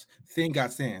 Everybody else, Thing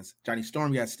got stands. Johnny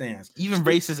Storm got stands. Even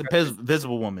racist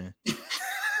Invisible Woman.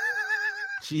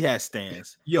 She has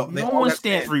stands. Yo, no one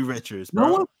stands Reed Richards, bro.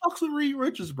 No one fucks with Reed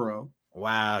Richards, bro.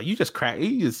 Wow, you just cracked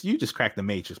the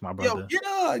Matrix, my brother.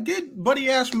 Yo, get Buddy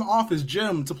Ash from the Office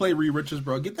Gym to play Reed Richards,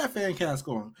 bro. Get that fan cast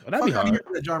going. Well, that'd be hard.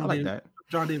 That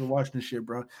John David Washington shit,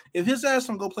 bro. If his ass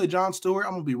don't go play Jon Stewart,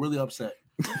 I'm gonna be really upset.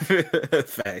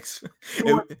 Facts.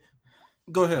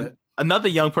 Go ahead. Another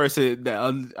young person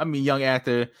young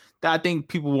actor that I think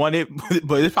people wanted,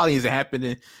 but it probably isn't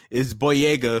happening, is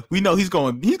Boyega. We know he's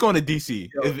going to DC.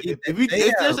 Yo, if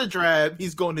there's a draft,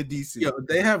 he's going to DC. Yo,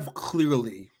 they have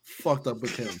clearly fucked up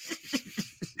with him.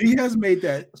 He has made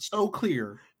that so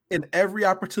clear in every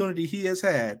opportunity he has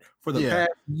had for the past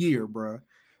year, bro.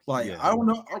 Like, I don't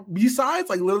know. Besides,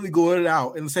 like, literally going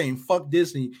out and saying "fuck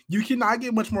Disney," you cannot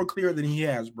get much more clear than he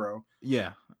has, bro.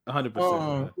 Yeah,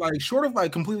 100%. Like, short of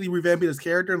like completely revamping his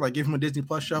character and like give him a Disney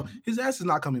Plus show, his ass is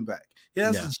not coming back.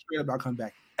 His ass is straight up not coming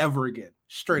back ever again.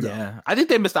 Straight up. Yeah, I think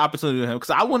they missed the opportunity with him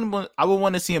because I would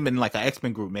want to see him in like an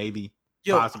X-Men group, maybe,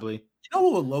 possibly. You know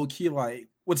what, low key, like,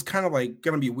 what's kind of like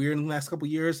gonna be weird in the last couple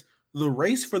of years? The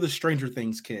race for the Stranger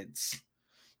Things kids.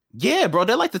 Yeah, bro,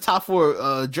 they're like the top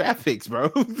 4 draft picks, bro.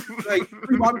 Like,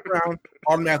 Millie Bobby Brown,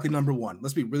 automatically number 1.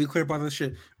 Let's be really clear about this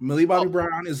shit. Millie Bobby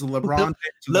Brown is the LeBron.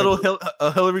 Little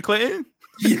Hillary Clinton?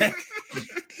 Yeah.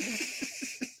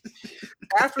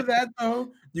 After that,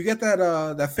 though, you get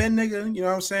that Finn nigga, you know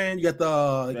what I'm saying? You got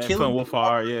the Killer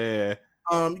Wolfhard, yeah.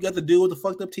 You got the dude with the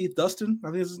fucked up teeth, Dustin. I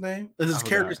think is his name. That's his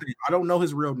character's name. I don't know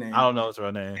his real name. I don't know his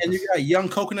real name. And you got young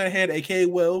coconut head, aka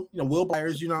Will. Will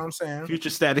Byers. You know what I'm saying? Future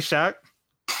Static Shock.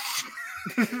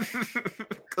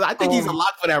 I think he's a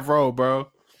lock for that role, bro.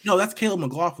 No, that's Caleb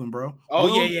McLaughlin, bro.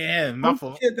 Oh yeah. My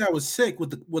fault. Kid that was sick with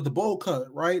the bowl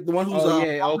cut, right? The one who's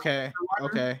okay.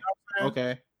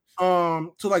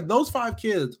 So like those 5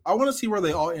 kids, I want to see where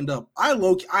they all end up. I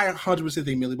 100%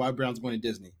 think Millie Bobby Brown's going to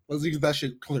Disney. Let's get that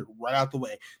shit clear right out the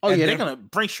way. They're gonna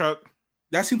bring Shrek.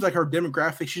 That seems like her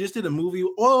demographic. She just did a movie.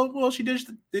 Well, they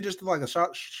just did like a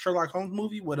Sherlock Holmes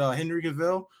movie with Henry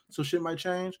Cavill, so shit might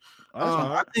change.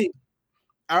 I think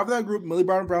out of that group, Millie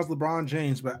Bobby Brown's LeBron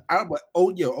James, but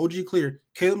OG clear,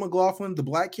 Caleb McLaughlin, the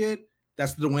black kid,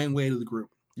 that's the Dwayne Wade of the group.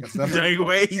 Dwayne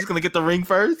Wade, he's gonna get the ring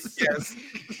first. Yes,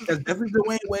 that's definitely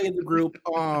Dwayne Wade of the group.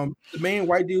 The main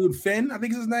white dude, Finn, I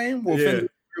think is his name. Well, Finn's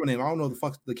real name. I don't know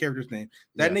the character's name.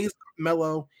 That nigga's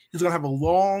mellow. He's gonna have a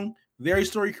long, very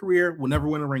storied career. Will never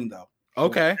win a ring though.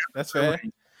 Okay, that's fair.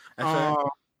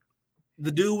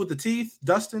 The dude with the teeth,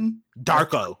 Dustin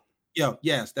Darko.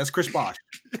 Yes, that's Chris Bosh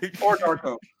or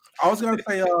Darko. I was gonna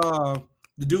say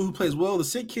the dude who plays Will, the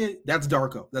sick kid. That's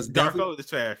Darko. That's Darko. That's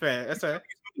fair. That's fair.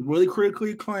 Really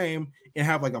critically acclaimed and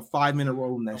have like a 5-minute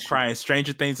role in that shit. Crying.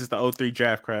 Stranger Things is the 03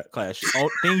 draft clash.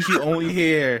 Things you only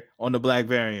hear on the black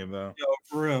variant, bro. Yo,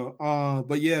 for real.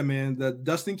 But yeah, man, the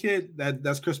Dustin kid,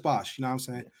 that's Chris Bosh. You know what I'm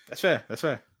saying? That's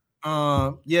fair.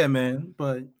 Yeah, man.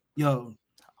 But yo,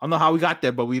 I don't know how we got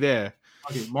there, but we there.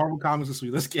 Okay, Marvel Comics this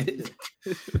week. Let's get it.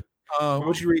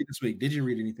 What you read this week? Did you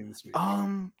read anything this week?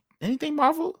 Anything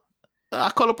Marvel? I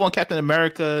caught up on Captain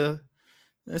America.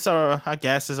 It's I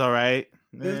guess it's all right.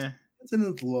 Yeah. It's in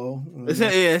its low.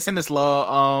 It's in its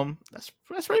low. That's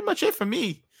pretty much it for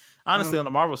me. Honestly, on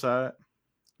the Marvel side.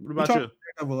 What about you?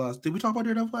 Did we talk about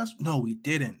Daredevil last week? No, we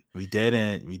didn't. We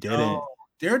didn't.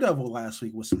 Daredevil last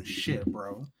week was some shit,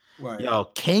 bro. Like, yo,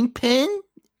 Kingpin?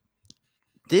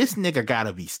 This nigga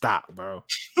gotta be stopped, bro.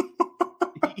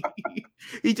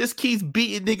 He just keeps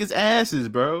beating niggas' asses,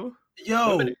 bro.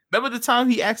 Yo, remember the time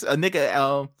he asked a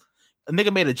nigga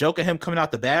made a joke at him coming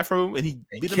out the bathroom and he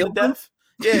beat him to death?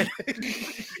 Yeah.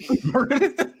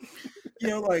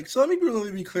 So let me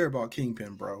really be clear about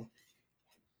Kingpin, bro.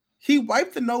 He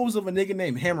wiped the nose of a nigga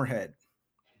named Hammerhead.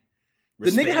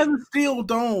 The nigga has a steel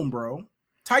dome, bro.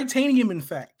 Titanium, in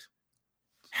fact.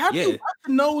 How do you wipe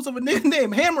the nose of a nigga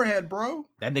named Hammerhead, bro?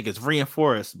 That nigga's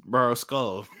reinforced, bro.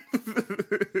 Skull.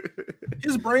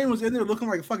 His brain was in there looking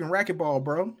like a fucking racquetball,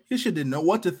 bro. His shit didn't know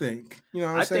what to think. You know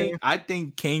what I'm saying? I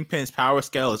think Kingpin's power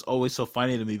scale is always so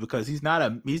funny to me because he's not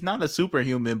a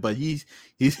superhuman, but his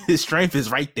strength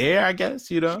is right there, I guess,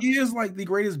 you know? He is like the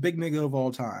greatest big nigga of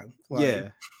all time.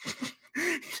 Like,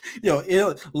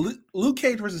 yeah. Luke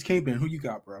Cage versus Kingpin, who you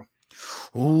got, bro?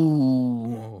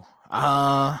 Ooh.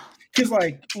 Because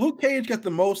like Luke Cage got the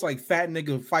most like fat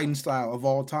nigga fighting style of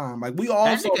all time. Like we all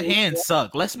that nigga hands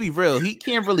suck. Let's be real. He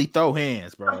can't really throw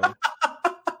hands, bro.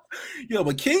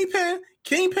 But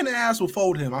Kingpin ass will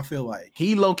fold him. I feel like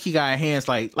he low key got hands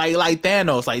like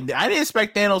Thanos. Like I didn't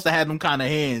expect Thanos to have them kind of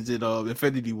hands in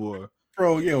Infinity War.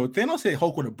 Bro, Thanos hit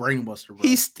Hulk with a brainbuster, bro.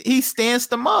 He stands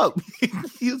them up.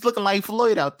 He was looking like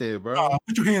Floyd out there, bro.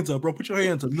 Put your hands up, bro. Put your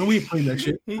hands up. No, we ain't playing that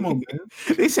shit. Come on, man.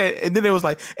 They said, and then it was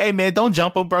like, hey, man, don't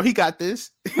jump him, bro. He got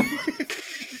this.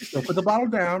 Put the bottle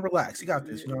down. Relax. He got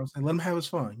this. You know what I'm saying? Let him have his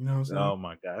fun. You know what I'm saying? Oh,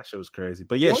 my God. That shit was crazy.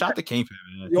 But yeah, shout out to Kingpin,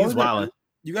 man. He's wilding.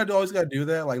 You always gotta do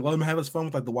that. Like, let him have his fun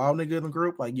with like the wild nigga in the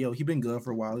group. Like, he been good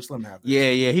for a while. Just let him have it.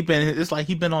 Yeah. He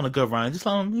been on a good run. Just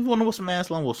let him. You want to whoop some ass?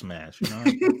 Let him whoop some ass. You know.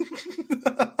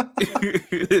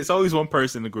 It's always one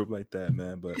person in the group like that,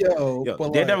 man. But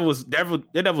Daredevil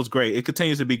was great. It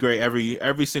continues to be great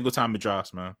every single time it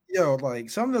drops, man. Like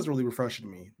something that's really refreshing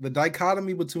to me. The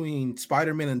dichotomy between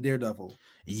Spider-Man and Daredevil.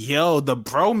 The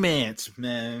bromance,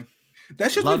 man.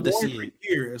 That shit's been going for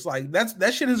years. Like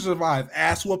that shit has survived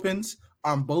ass whoopings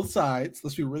on both sides.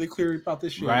 Let's be really clear about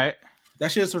this shit. Right.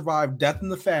 That shit survived deaths in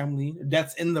the families,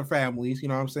 you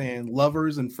know what I'm saying?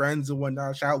 Lovers and friends and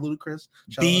whatnot. Shout out Ludacris.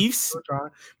 Beefs.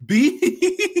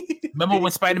 Remember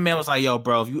when Spider-Man was like, yo,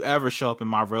 bro, if you ever show up in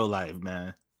my real life,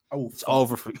 man, it's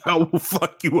over for you. I will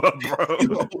fuck you up, bro.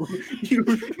 You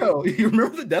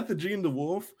remember the death of Gene the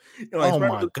Wolf? Oh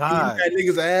my God. That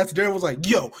nigga's ass. Darren was like,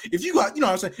 yo, if you got, you know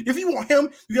what I'm saying? If you want him,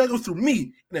 you gotta go through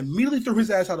me. And immediately threw his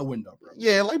ass out the window, bro.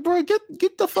 Yeah, like, bro, get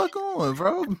the fuck on,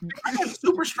 bro. I got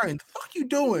super strength. The fuck you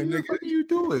doing, nigga? What are you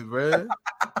doing, bro?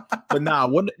 But nah,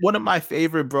 one of my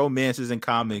favorite bromances in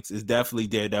comics is definitely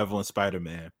Daredevil and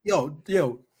Spider-Man. Yo,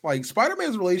 Like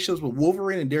Spider-Man's relationships with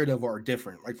Wolverine and Daredevil are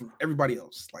different, like from everybody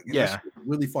else. Like, and that's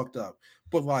really fucked up.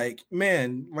 But like,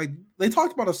 man, like they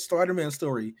talked about a Spider-Man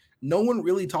story. No one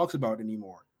really talks about it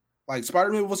anymore. Like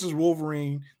Spider-Man versus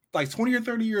Wolverine, like 20 or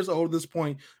 30 years old at this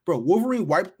point, bro. Wolverine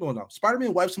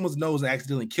Spider-Man wiped someone's nose and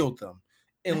accidentally killed them.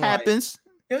 And it happens.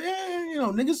 Yeah, you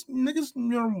know, niggas,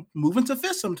 moving to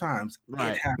fist sometimes.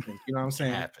 Right. It happens. You know what I'm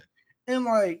saying? And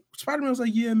like Spider-Man was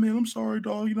like, yeah, man, I'm sorry,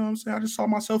 dog. You know what I'm saying? I just saw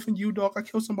myself in you, dog. I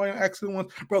killed somebody on accident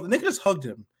once. Bro, the nigga just hugged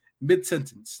him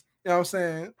mid-sentence. You know what I'm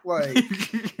saying? Like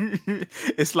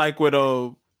it's like with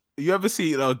you ever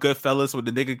see Goodfellas with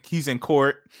the nigga, he's in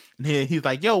court and he's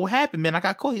like, yo, what happened, man? I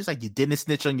got caught. He's like, you didn't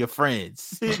snitch on your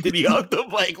friends. Did he hug them?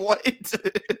 Like, what?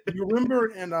 You remember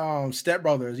in Step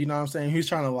Brothers, you know what I'm saying? He's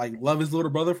trying to like love his little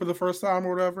brother for the first time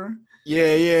or whatever.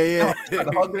 Yeah. He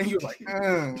was like,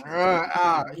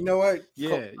 you know what?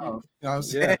 Yeah. You know what I'm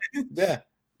saying?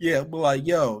 Yeah. But like,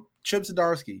 yo, Chip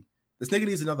Zdarsky, this nigga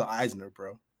needs another Eisner,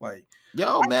 bro. Like,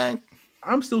 yo, man.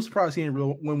 I'm still surprised he ain't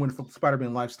real win for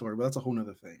Spider-Man life story, but that's a whole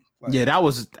nother thing. Like, yeah, that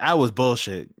was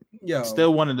bullshit. Yo,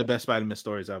 still one of the best Spider-Man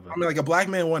stories ever. I mean, like a black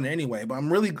man won it anyway, but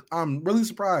I'm really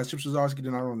surprised Chip Zdarsky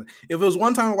did not win it. If it was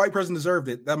one time a white person deserved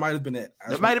it, that might have been it.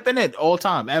 That might have been it all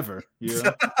time ever.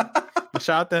 Yeah. Shout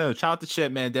out to him. Shout out to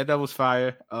Chip, man. That was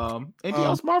fire. Anything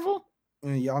else, Marvel?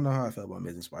 Y'all know how I feel about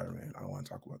Amazing Spider-Man. I don't want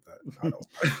to talk about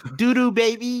that. Doo-doo,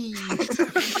 baby.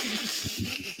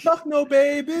 Fuck no,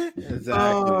 baby.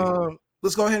 Exactly.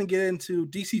 Let's go ahead and get into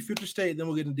DC Future State, then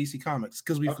we'll get into DC Comics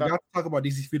because we forgot to talk about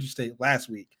DC Future State last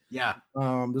week. Yeah.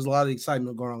 There's a lot of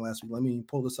excitement going on last week. Let me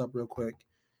pull this up real quick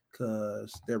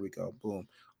because there we go. Boom.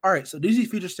 All right. So DC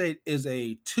Future State is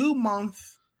a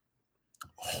 2-month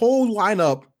whole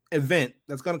lineup event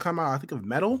that's going to come out, I think, of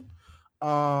Metal.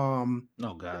 Oh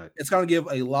God. It's going to give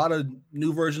a lot of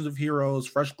new versions of heroes,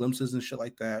 fresh glimpses and shit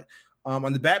like that.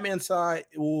 On the Batman side,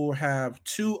 it will have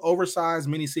 2 oversized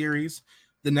miniseries.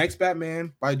 The Next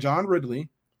Batman by John Ridley,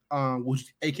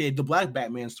 which aka the Black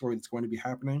Batman story that's going to be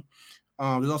happening.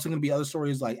 There's also going to be other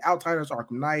stories like Outsiders,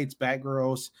 Arkham Knights,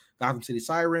 Batgirls, Gotham City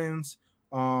Sirens,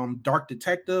 Dark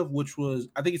Detective, which was,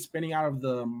 I think it's spinning out of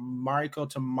the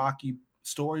Mariko Tamaki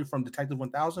story from Detective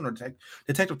 1000 or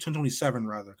Detective 1027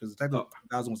 rather, because Detective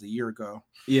 1000 was a year ago.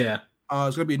 Yeah.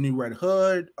 It's going to be a new Red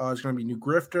Hood. It's going to be new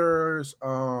Grifters.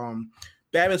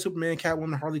 Batman, Superman,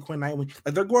 Catwoman, Harley Quinn, Nightwing.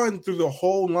 Like they're going through the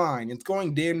whole line. It's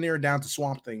going damn near down to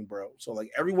Swamp Thing, bro. So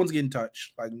like everyone's getting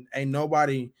touched. Like ain't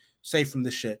nobody safe from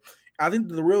this shit. I think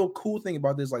the real cool thing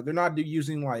about this, like they're not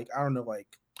using like I don't know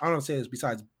say this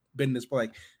besides Bendis, but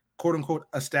like quote unquote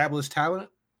established talent.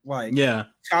 Like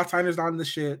Scott Snyder's not in the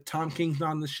shit. Tom King's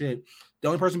not in the shit. The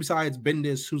only person besides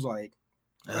Bendis who's like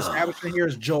established in here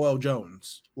is Joel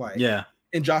Jones. Like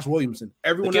and Josh Williamson.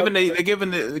 Everyone they're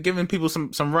giving people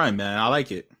some run, man. I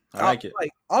like it. I like it. Like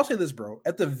I'll say this, bro.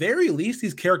 At the very least,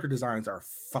 these character designs are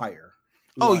fire.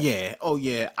 Oh yeah.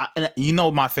 And you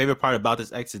know my favorite part about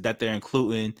this X is that they're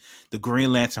including the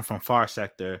Green Lantern from Far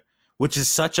Sector, which is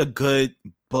such a good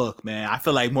book, man. I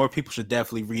feel like more people should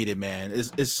definitely read it, man.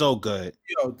 It's so good.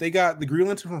 Yo, they got the Green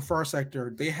Lantern from Far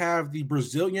Sector. They have the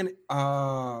Brazilian.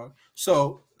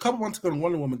 So a couple months ago in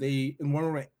Wonder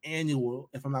Woman, annual,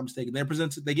 if I'm not mistaken,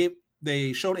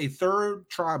 they showed a third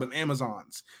tribe of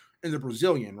Amazons, and they're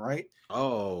Brazilian, right?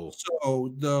 Oh,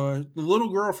 so the little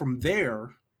girl from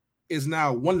there is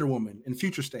now Wonder Woman in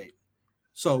Future State.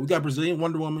 So we got Brazilian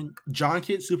Wonder Woman, John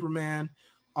Kid Superman,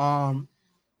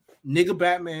 nigga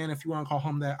Batman, if you want to call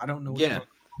him that. I don't know. You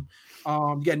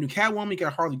got new Catwoman, you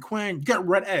got Harley Quinn, you got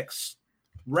Red X.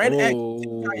 X.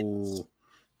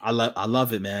 I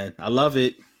love it, man. I love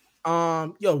it.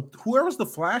 Whoever's the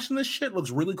Flash in this shit looks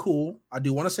really cool. I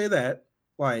do want to say that.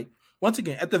 Like, once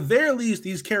again, at the very least,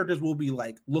 these characters will be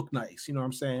like look nice. You know what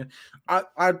I'm saying?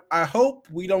 I hope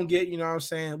we don't get, you know what I'm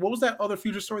saying. What was that other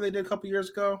future story they did a couple years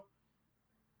ago?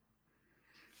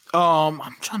 I'm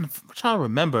trying to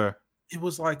remember. It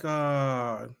was like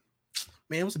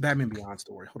it was a Batman Beyond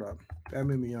story. Hold up.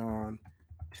 Batman Beyond,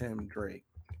 Tim Drake.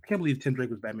 I can't believe Tim Drake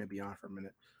was Batman Beyond for a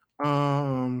minute.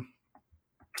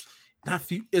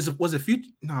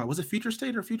 Was it Future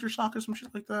State or Future Shock or some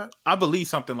shit like that? I believe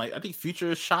something like, I think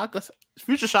Future Shock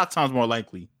sounds more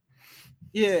likely.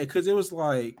 Yeah, because it was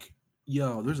like,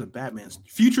 yo, there's a Batman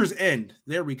Future's End.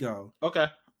 There we go. Okay.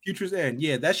 Future's End.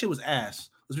 Yeah, that shit was ass.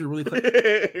 Let's be really clear.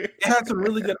 It had some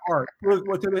really good art.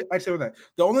 What did I say with that?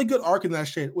 The only good arc in that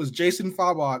shit was Jason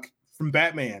Fabok from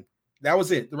Batman. That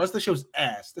was it. The rest of the shit was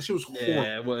ass. That shit was horrible.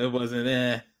 Yeah, well, it wasn't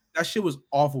there. That shit was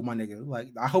awful, my nigga. Like,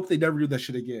 I hope they never do that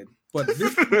shit again. But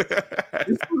this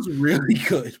was really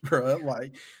good, bro.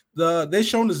 Like, they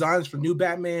shown designs for new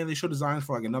Batman. They showed designs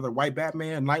for like another white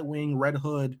Batman, Nightwing, Red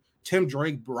Hood, Tim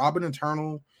Drake, Robin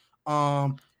Eternal.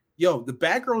 The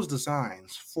Batgirl's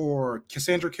designs for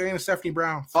Cassandra Cain and Stephanie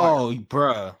Brown. Fire. Oh,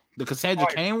 bruh. The Cassandra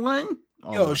Cain one?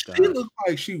 Oh, she looked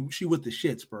like she with the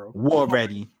shits, bro. War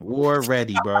ready,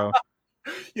 bro.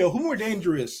 Who more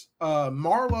dangerous?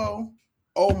 Marlo,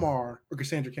 Omar, or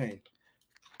Cassandra Cain?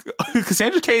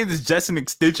 Cassandra Cain is just an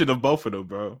extension of both of them,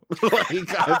 bro.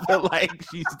 Like, I feel like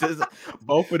she's just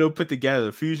both of them put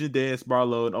together. Fusion Dance,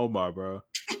 Marlo, and Omar, bro.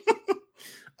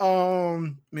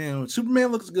 Man, Superman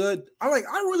looks good. I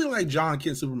really like John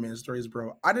Kent Superman stories,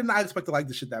 bro. I did not expect to like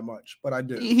this shit that much, but I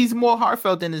do. He's more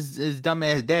heartfelt than his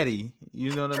dumbass daddy.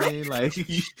 You know what I mean? Like,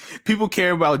 people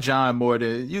care about John more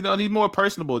than, he's more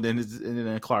personable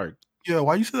than Clark. Yeah,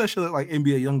 why you say that shit like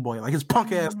NBA Youngboy, like his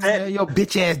punk ass daddy? Your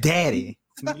bitch ass daddy.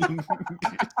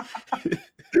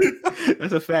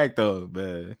 That's a fact, though,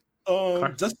 man.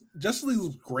 Justice League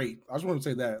was great. I just want to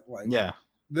say that. Like, yeah.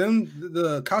 Then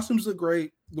the costumes look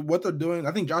great. What they're doing,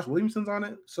 I think Josh Williamson's on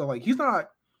it. So like, he's not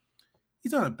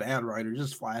a bad writer.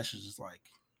 Just Flash is just like,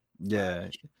 yeah.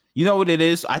 You know what it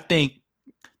is? I think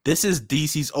this is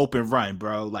DC's open run,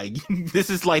 bro. Like, this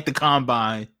is like the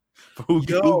combine for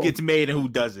who gets made and who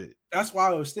doesn't. That's why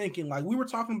I was thinking. Like, we were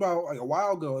talking about like a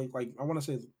while ago. Like I want to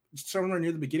say somewhere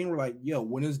near the beginning, we're like,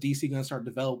 when is DC gonna start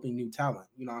developing new talent?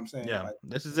 You know what I'm saying? Yeah, like,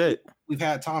 this is it. We've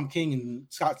had Tom King and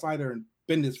Scott Snyder and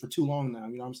Bendis for too long now.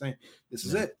 You know what I'm saying? This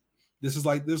is it. This is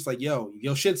like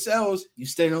your shit sells, you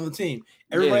stay on the team.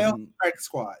 Everybody else practice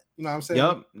squad. You know what I'm saying?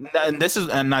 Yep.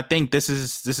 And I think this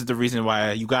is the reason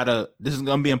why this is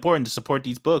gonna be important to support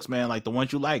these books, man. Like the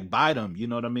ones you like, buy them. You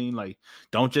know what I mean? Like,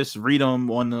 don't just read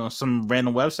them on some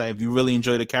random website. If you really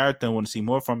enjoy the character and want to see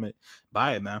more from it,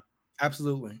 buy it, man.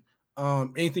 Absolutely.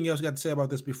 Anything else you got to say about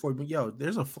this before? But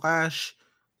there's a Flash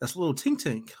that's a little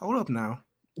tink. Hold up now.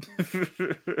 A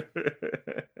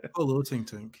little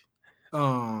tink.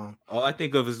 All I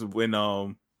think of is when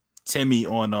Timmy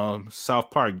on South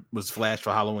Park was Flash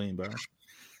for Halloween, bro.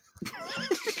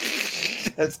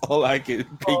 That's all I can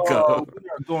think of. We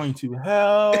are going to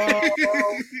hell.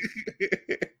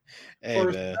 Hey,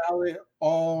 first man. Ballot,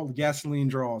 all gasoline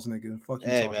draws, nigga. Fuck you.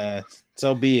 Hey, man.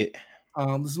 So be it.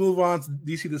 Let's move on to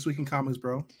DC This Week in Comics,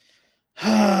 bro.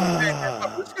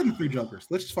 Let's get into 3 Jokers.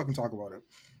 Let's just fucking talk about it.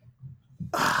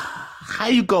 How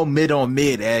you go mid on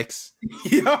mid, X?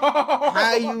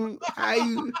 How you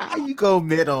go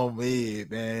mid on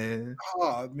mid, man?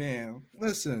 Oh man,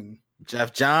 listen,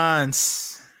 Jeff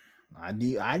Johns. I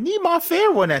need my fair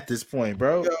one at this point,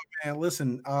 bro. Man,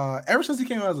 listen. Ever since he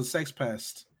came out as a sex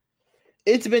pest,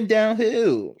 it's been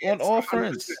downhill on all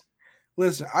fronts.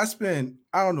 Listen, I spent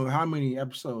I don't know how many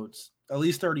episodes, at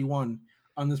least 31,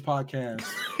 on this podcast.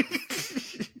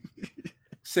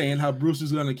 Saying how Bruce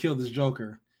is going to kill this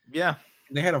Joker. Yeah.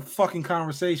 They had a fucking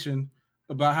conversation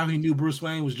about how he knew Bruce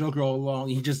Wayne was Joker all along.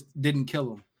 He just didn't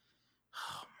kill him.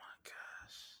 Oh my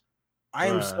gosh. I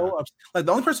am so upset. Like,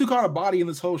 the only person who caught a body in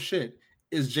this whole shit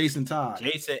is Jason Todd.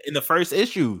 Jason in the first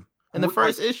issue.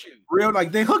 Real,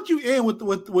 like, they hooked you in with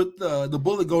the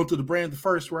bullet going through the brain the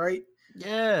first, right?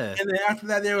 Yeah. And then after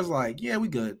that, they was like, yeah, we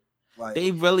good. Like,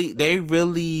 they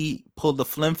really pulled the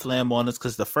flim-flam on us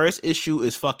because the first issue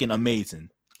is fucking amazing.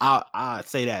 I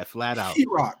say that flat out. Heat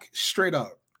rock, straight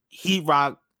up. Heat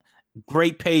rock,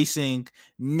 great pacing,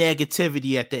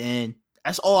 negativity at the end.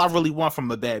 That's all I really want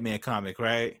from a Batman comic,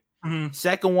 right? Mm-hmm.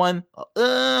 Second one,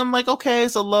 I'm like, okay,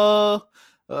 it's a love.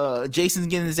 Jason's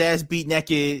getting his ass beat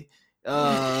naked.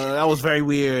 That was very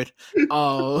weird.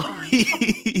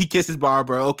 He kisses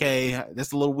Barbara. Okay,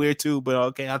 that's a little weird too, but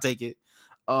okay, I'll take it.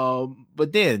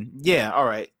 But then, yeah, all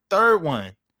right. Third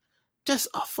one, just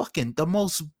the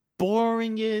most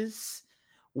boring is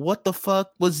what the fuck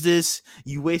was this?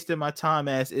 You wasted my time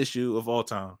ass issue of all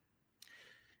time.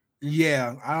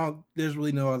 Yeah, there's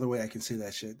really no other way I can say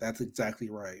that shit. That's exactly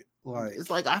right. Like,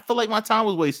 it's like I feel like my time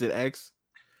was wasted, X.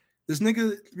 This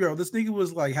nigga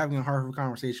was like having a heartful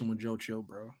conversation with Joe Chill,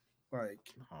 bro. Like,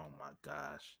 oh my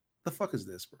gosh. The fuck is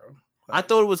this, bro? Like, I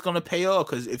thought it was gonna pay off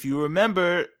because if you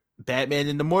remember, Batman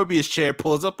in the Morbius chair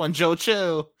pulls up on Joe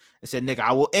Chill and said, "Nigga,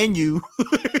 I will end you."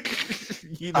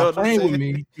 You know, playing with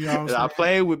me. You know what I'm saying?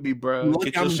 Playing with me, bro.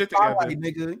 Get your shit together,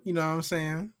 nigga. You know what I'm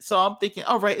saying? So I'm thinking,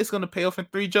 all right, it's gonna pay off in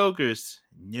 3 Jokers.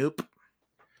 Nope.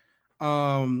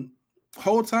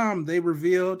 Whole time they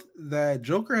revealed that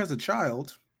Joker has a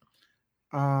child.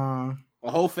 A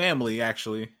whole family,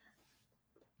 actually.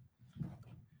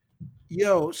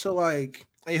 So like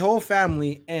a whole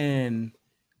family, and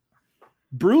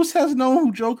Bruce has known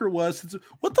who Joker was since.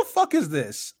 What the fuck is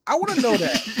this? I want to know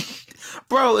that.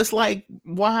 Bro, it's like,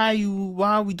 why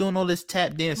are we doing all this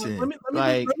tap dancing? Let me be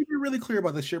really clear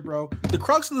about this shit, bro. The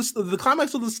crux of the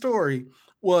climax of the story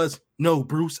was, no,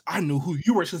 Bruce, I knew who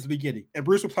you were since the beginning. And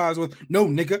Bruce replies with, no,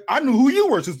 nigga, I knew who you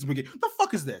were since the beginning. What the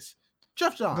fuck is this?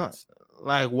 Jeff Johns.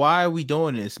 Like, why are we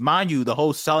doing this? Mind you, the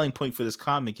whole selling point for this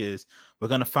comic is we're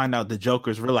gonna find out the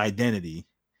Joker's real identity.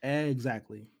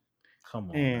 Exactly. Come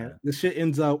on, and man. the shit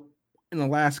ends up in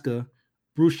Alaska.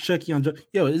 Bruce checking on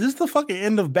Yo, is this the fucking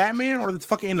end of Batman or the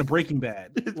fucking end of Breaking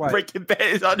Bad? Like, Breaking Bad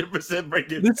is 100%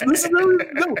 Breaking Bad. This is really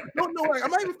no. Like,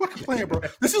 I'm not even fucking playing, bro.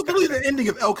 This is literally the ending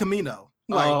of El Camino.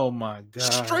 Like, oh my god!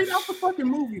 Straight out the fucking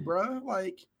movie, bro.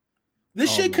 Like, this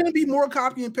shit couldn't be more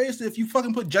copy and pasted if you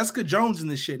fucking put Jessica Jones in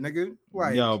this shit, nigga.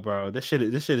 Like, yo, bro, this shit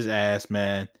is ass,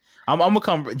 man. I'm gonna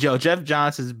come. Yo, Jeff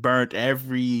Johns has burnt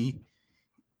every.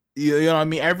 You know what I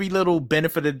mean? Every little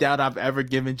benefit of doubt I've ever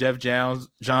given Jeff Johns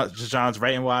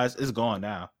rating wise is gone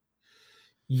now.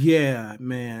 Yeah,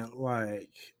 man.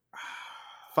 Like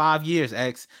 5 years,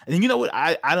 X. And you know what?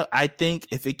 I think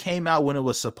if it came out when it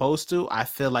was supposed to, I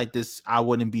feel like this. I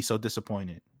wouldn't be so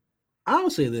disappointed. I'll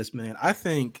say this, man. I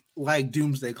think like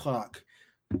Doomsday Clock,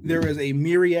 there is a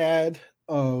myriad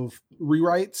of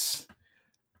rewrites.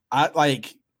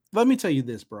 Let me tell you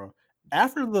this, bro.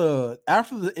 After the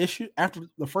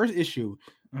first issue,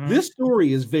 this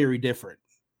story is very different.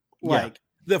 Like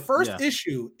the first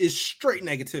issue is straight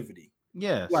negativity.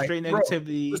 Yeah, like, straight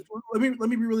negativity. Bro, let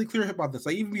me be really clear about this.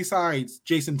 Like, even besides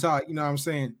Jason Todd, you know what I'm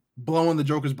saying, blowing the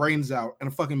Joker's brains out in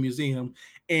a fucking museum,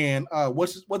 and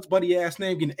what's Buddy ass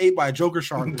name getting ate by a Joker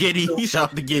shark? Giddy,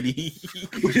 shout to Giddy,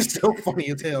 which is so funny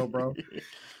as hell, bro.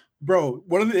 Bro,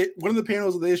 one of the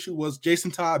panels of the issue was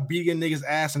Jason Todd beating niggas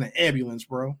ass in an ambulance,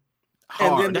 bro.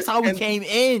 Hard. And then, that's how we came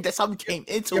in. That's how we came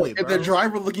into it. And bro. the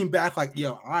driver looking back, like,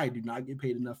 yo, I do not get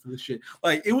paid enough for this shit.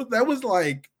 Like, that was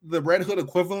like the Red Hood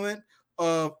equivalent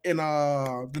of in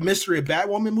the Mystery of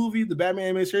Batwoman movie, the Batman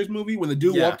animated series movie, when the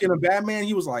dude walked in a Batman,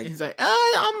 he's like,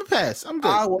 I'm a pass. I'm good.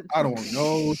 I don't want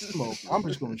no smoke. I'm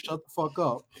just gonna shut the fuck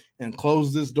up and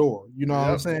close this door. You know what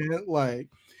I'm saying? Like,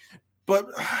 but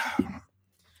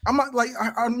I'm not like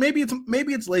maybe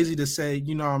it's lazy to say,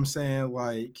 you know what I'm saying,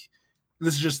 like,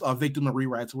 this is just a victim of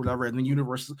rewrites or whatever, and the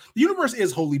universe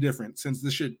is wholly different since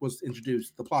this shit was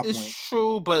introduced. The plot point. It's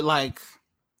true, but like,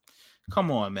 come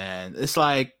on, man. It's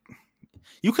like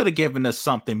you could have given us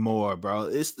something more, bro.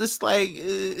 It's just like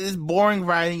it's boring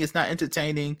writing. It's not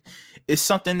entertaining. It's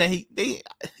something that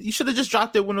you should have just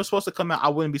dropped it when it was supposed to come out. I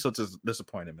wouldn't be so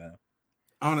disappointed, man.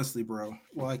 Honestly, bro.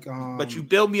 Like, but you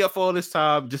built me up for all this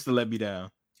time just to let me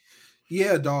down.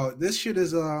 Yeah, dog. This shit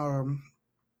is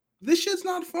this shit's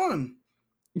not fun.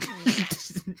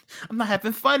 I'm not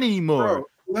having fun anymore. Bro,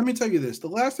 let me tell you this. The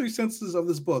last 3 sentences of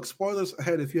this book, spoilers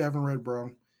ahead if you haven't read,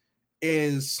 bro,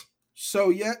 is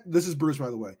this is Bruce, by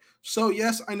the way. So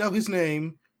yes, I know his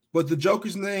name, but the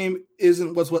Joker's name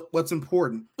isn't what's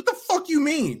important. What the fuck you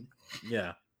mean?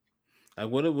 Yeah. Like,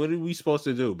 what are we supposed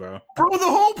to do, bro? Bro,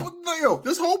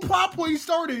 this whole plot point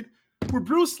started where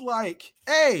Bruce like,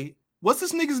 hey, what's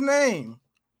this nigga's name?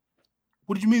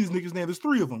 What do you mean this nigga's name? There's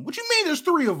 3 of them. What you mean there's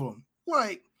 3 of them?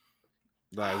 Like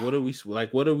what are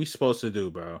we supposed to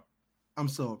do, bro? I'm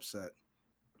so upset.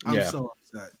 I'm so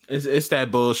upset. It's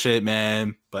that bullshit,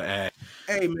 man. But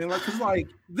hey, man, like, cause like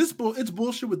it's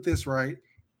bullshit with this, right?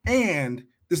 And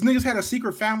this nigga's had a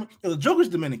secret family. The Joker's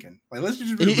Dominican. Like, let's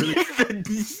just really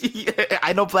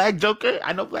I know black Joker.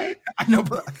 I know black. I know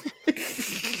black.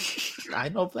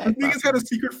 Niggas had a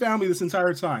secret family this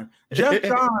entire time. Jeff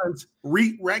Johns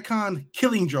retcon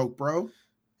Killing Joke, bro.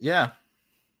 Yeah.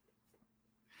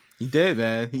 He did,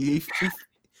 man. He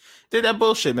did that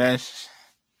bullshit, man.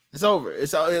 It's over.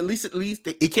 It's at least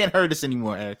it can't hurt us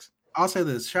anymore, X. I'll say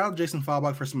this. Shout out Jason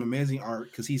Fallback for some amazing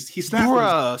art because he's snapping.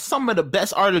 Bruh, some of the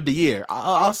best art of the year.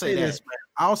 I'll say that. This, man.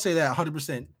 I'll say that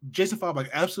 100%. Jason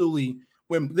Fallback absolutely.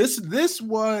 When this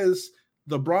was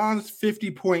the bronze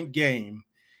 50-point game,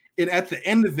 and at the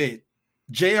end of it,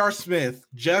 J.R. Smith,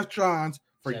 Jeff Johns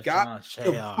forgot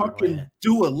to fucking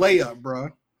do a layup, bro.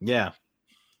 Yeah.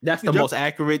 That's the most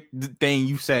accurate thing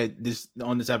you said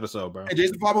on this episode, bro. And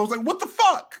Jason Fallback was like, "What the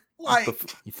fuck? Like,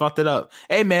 you fucked it up."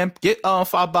 Hey, man, get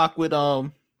Fallback with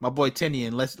my boy Tinian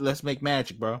and let's make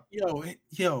magic, bro. Yo,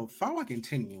 Fallback and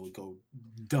Tinian would go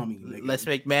dummy. Nigga. Let's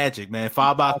make magic, man.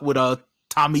 Fallback with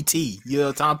Tommy T,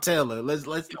 Tom Taylor. Let's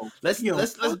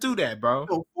do that, bro.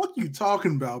 Yo, what you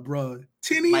talking about, bro?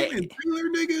 Tinian and Taylor,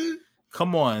 nigga.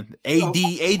 Come on, AD and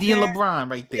LeBron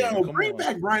right there. Yo, bring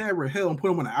back Brian Everett Hill and put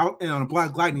him on a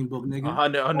Black Lightning book, nigga.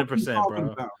 100%,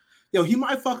 bro. About? Yo, he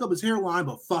might fuck up his hairline,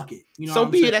 but fuck it. You know so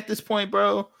be it at this point,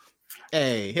 bro.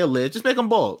 Hey, he'll live. Just make him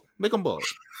bald. Make him bald.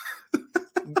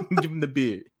 Give him the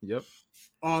beard. Yep.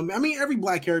 I mean, every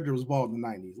black character was bald in the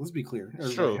 90s. Let's be clear.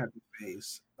 Everybody had the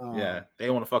face. Yeah, they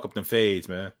want to fuck up them fades,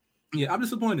 man. Yeah, I'm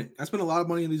disappointed. I spent a lot of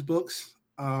money in these books.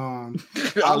 A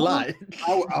lot.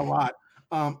 A lot.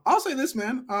 I'll say this,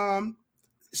 man.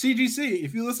 CGC,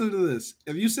 if you listen to this,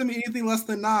 if you send me anything less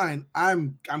than 9,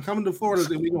 I'm coming to Florida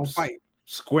and we're gonna fight.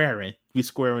 We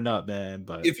squaring up, man.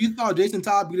 But if you thought Jason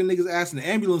Todd beat a nigga's ass in the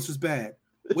ambulance was bad,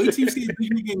 wait till you see a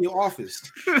big nigga in your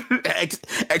office.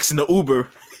 X in the Uber.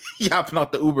 You hopping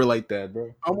out the Uber like that,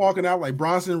 bro. I'm walking out like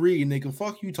Bronson Reed, nigga.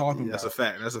 Fuck you talking about.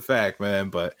 That's a fact, man.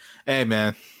 But hey,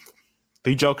 man,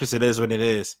 Three Jokers, it is what it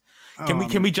is.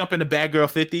 Can we jump into Bad Girl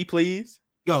 50, please?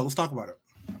 Yo, let's talk about it.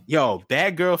 Yo,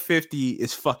 Bad Girl 50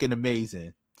 is fucking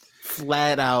amazing.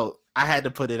 Flat out, I had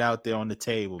to put it out there on the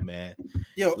table, man.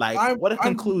 Yo, like, what a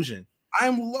conclusion.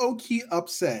 I'm low key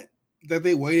upset that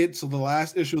they waited till the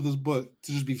last issue of this book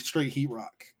to just be straight heat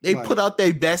rock. They put out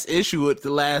their best issue at the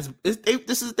last.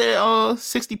 This is their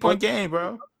 60-point game,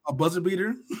 bro. A buzzer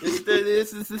beater.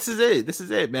 This is it. This is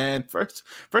it, man. First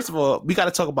of all, we got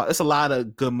to talk about. It's a lot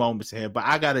of good moments here, but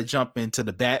I got to jump into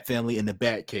the Bat Family in the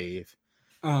Bat Cave.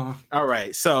 All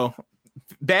right, so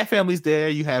Bat Family's there.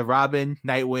 You have Robin,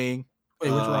 Nightwing. Wait,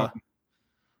 which Robin?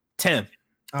 Tim.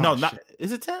 No, not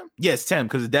is it Tim? Yes, Tim,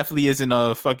 because it definitely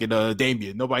isn't fucking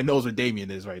Damien. Nobody knows where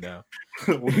Damien is right now.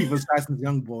 He was Tyson's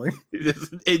young boy.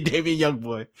 Damien young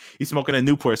boy. He's smoking a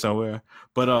Newport somewhere.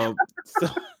 But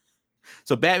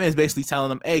so Batman's basically telling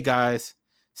them, "Hey guys,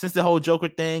 since the whole Joker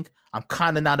thing, I'm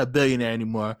kind of not a billionaire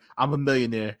anymore. I'm a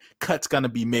millionaire. Cut's gonna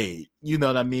be made. You know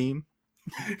what I mean?"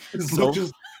 So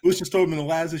Lucius just told him in the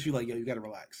last issue, like, "Yo, you gotta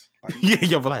relax." Like,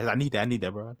 yeah, relax. I need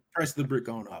that, bro. Price of the brick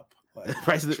going up. Like,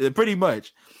 pretty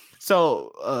much.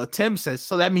 So Tim says,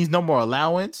 so that means no more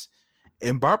allowance.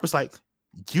 And Barbara's like,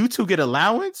 you two get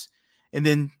allowance? And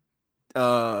then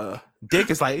Dick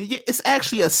is like, yeah, it's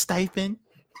actually a stipend.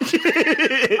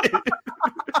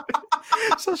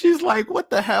 So she's like, what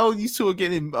the hell? You two are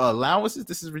getting allowances?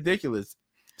 This is ridiculous.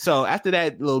 So after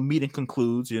that little meeting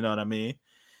concludes, you know what I mean?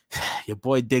 Your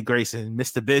boy Dick Grayson,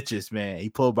 Mr. Bitches, man. He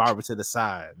pulled Barbara to the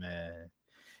side, man.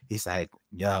 He's like,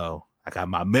 yo, I got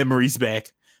my memories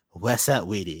back. What's up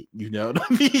with it? You know what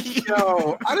I mean?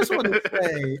 Yo, I just want to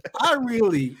say, I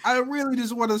really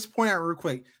just want to point out real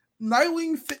quick.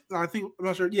 Nightwing, I'm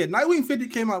not sure. Yeah, Nightwing 50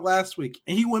 came out last week,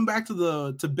 and he went back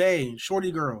to Bay,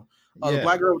 Shorty Girl, the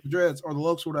black girl with the dreads or the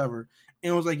looks, or whatever,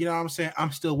 and was like, you know what I'm saying?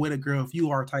 I'm still with a girl if you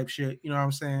are type shit. You know what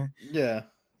I'm saying? Yeah.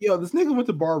 Yo, this nigga went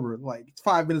to Barbara like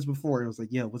 5 minutes before. It was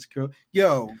like, yo, what's girl?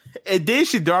 Yo. And then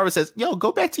Barbara says, yo,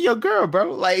 go back to your girl,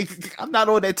 bro. Like, I'm not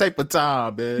on that type of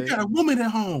time, man. You got a woman at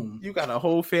home. You got a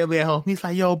whole family at home. He's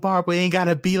like, yo, Barbara ain't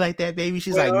gotta be like that, baby.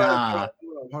 She's like, nah.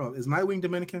 Hold on. Is Nightwing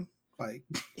Dominican? Like,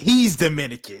 he's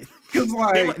Dominican.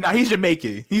 Like, no, he's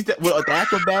Jamaican. He's the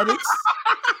acrobatics.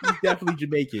 He's definitely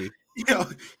Jamaican.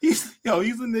 He's a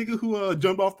nigga who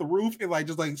jumped off the roof and like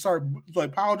just like started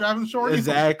like power driving short.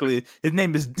 Exactly. His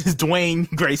name is Dwayne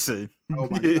Grayson. Oh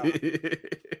my god.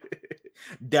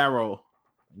 Daryl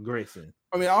Grayson.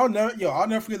 I mean, I'll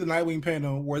never forget the Nightwing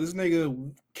panel where this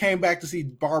nigga came back to see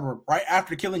Barbara right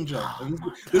after killing Joe.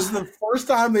 This is the first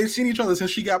time they've seen each other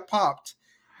since she got popped,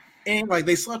 and like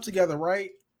they slept together,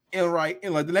 right? And like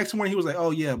the next morning he was like,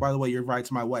 "Oh yeah, by the way, you're invited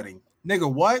to my wedding."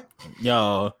 Nigga, what?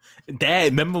 Yo,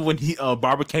 Dad, remember when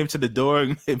Barbara came to the door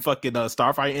and fucking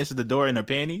Starfire answered the door in her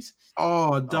panties?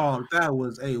 Oh, dog, that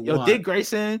was a yo. Dick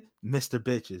Grayson, Mr.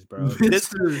 Bitches, bro.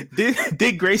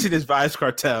 Dick Grayson is Vibes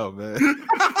Cartel, man.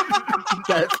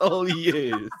 That's all he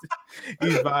is.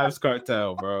 He's Vibes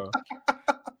Cartel, bro.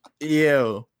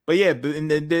 Yo. But yeah,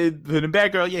 the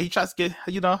bad girl, yeah, he tries to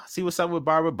get, see what's up with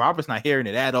Barbara. Barbara's not hearing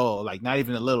it at all, like not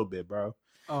even a little bit, bro.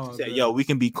 She said, yo, we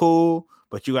can be cool,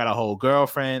 but you got a whole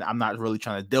girlfriend. I'm not really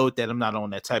trying to deal with that. I'm not on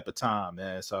that type of time,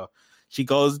 man. So she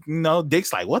goes,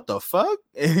 Dick's like, what the fuck?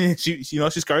 And she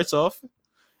skirts off.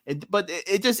 But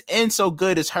it just ends so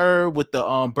good. It's her with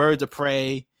the birds of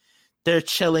prey. They're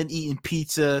chilling, eating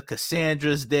pizza.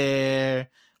 Cassandra's there.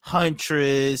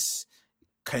 Huntress.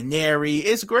 Canary.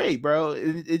 It's great, bro.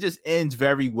 It just ends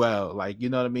very well. Like, you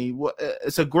know what I mean?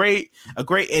 It's a great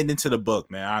ending to the book,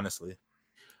 man, honestly.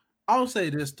 I'll say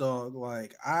this, dog.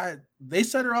 Like, they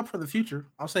set her up for the future.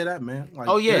 I'll say that, man. Like,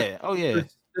 oh yeah.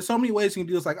 There's so many ways you can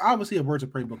do this. Like, obviously, a Birds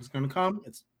of Prey book is going to come.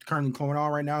 It's currently going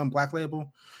on right now in Black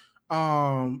Label.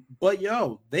 But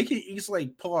yo, they can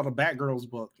easily pull out a Batgirls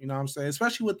book. You know what I'm saying?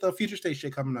 Especially with the Future State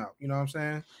shit coming out. You know what I'm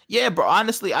saying? Yeah, bro.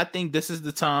 Honestly, I think this is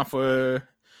the time for,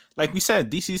 like we said,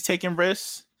 DC's taking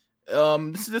risks.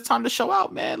 This is the time to show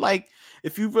out, man. Like,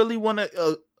 if you really want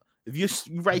to. If you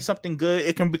write something good,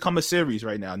 it can become a series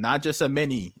right now. Not just a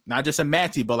mini, not just a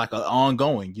maxi, but like an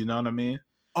ongoing. You know what I mean?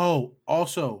 Oh,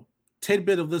 also,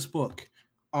 tidbit of this book.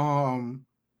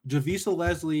 Javisa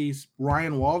Leslie's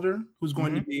Ryan Walder, who's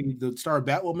going to be the star of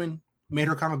Batwoman, made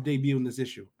her comic debut in this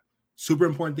issue. Super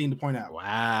important thing to point out.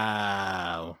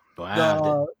 Wow.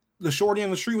 The shorty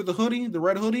on the street with the hoodie, the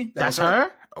red hoodie. That's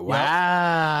her?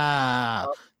 Wow.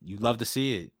 Yep. You love to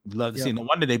see it. You love to see it. No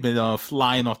wonder they've been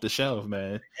flying off the shelf,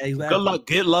 man. Exactly.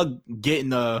 Good luck getting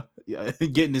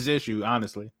this issue,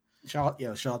 honestly. Shout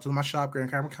out to my shop, Grand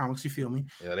Camera Comics. You feel me?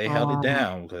 Yeah, they held it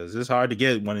down because it's hard to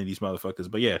get one of these motherfuckers.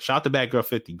 But yeah, shout out to Batgirl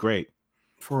 50. Great.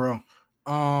 For real.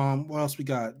 What else we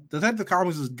got? Detective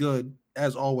Comics is good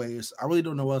as always. I really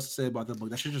don't know what else to say about that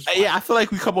book. That shit just I feel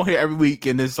like we come on here every week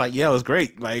and it's like, it's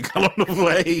great. Like, I don't know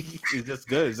why it's just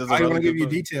good. It's just I don't want to give you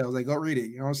details. Like, go read it.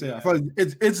 You know what I'm saying? I feel like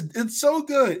it's so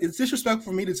good. It's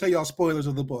disrespectful for me to tell y'all spoilers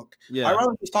of the book. Yeah, I'd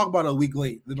rather just talk about it a week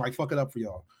late than like fuck it up for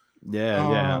y'all.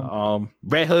 Yeah.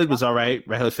 Red Hood was all right.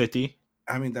 Red Hood 50.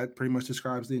 I mean, that pretty much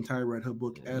describes the entire Red Hood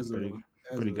book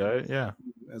pretty good. Yeah,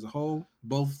 as a whole,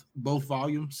 both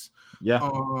volumes. Yeah.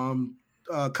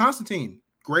 Constantine.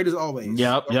 Great as always.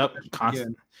 Yep.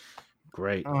 Constant.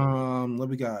 Great. What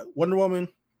we got? Wonder Woman.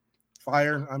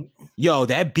 Fire. Yo,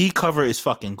 that B cover is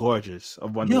fucking gorgeous.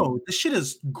 Of Wonder Woman. This shit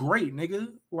is great,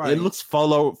 nigga. Like, it looks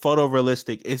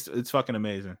photorealistic. It's fucking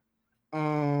amazing.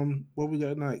 What we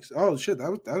got next? Oh shit, that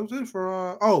was it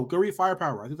for. Go read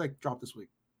Firepower. I think that dropped this week.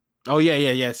 Oh yeah,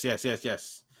 yes.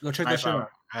 Go check that shit out.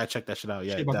 I check that shit out.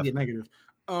 Yeah, shit about to get negative.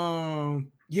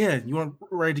 You want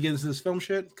ready to get into this film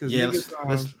shit? Because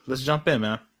let's jump in,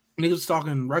 man. Niggas was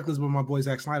talking reckless with my boy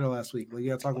Zack Snyder last week. Like,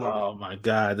 talk about. Oh my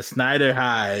god, the Snyder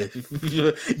Hive.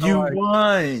 you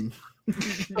won.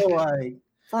 So like,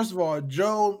 first of all,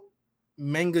 Joe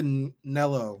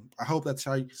Manganiello. I hope that's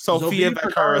how you. Sofia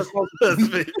Vergara's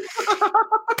husband.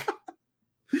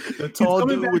 The tall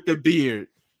dude with the beard.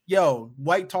 Yo,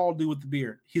 white tall dude with the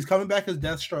beard. He's coming back as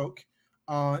Deathstroke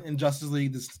in Justice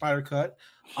League, the Snyder Cut.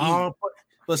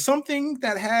 But something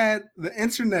that had the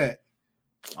internet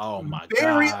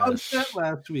very upset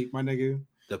last week, my nigga.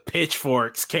 The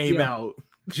pitchforks came out.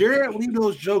 Jared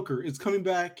Leto's Joker is coming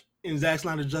back in Zack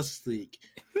Snyder's Justice League.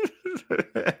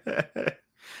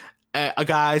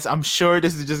 Guys, I'm sure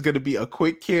this is just gonna be a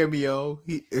quick cameo.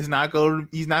 He's not gonna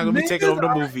be taking over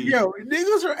the movie. Yo,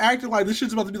 niggas are acting like this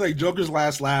shit's about to be like Joker's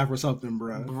last laugh or something,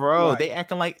 bro. Like, they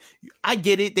acting like, I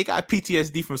get it. They got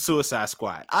PTSD from Suicide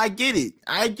Squad. I get it.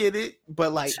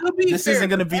 But like, this isn't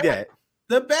gonna be that.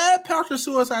 The bad parts of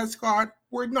Suicide Squad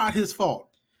were not his fault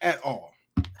at all.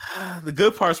 The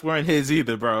good parts weren't his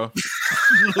either, bro.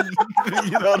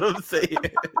 You know what I'm saying?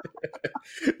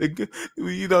 He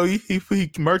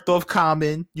murked off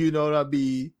Common. You know what I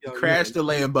mean? Crashed the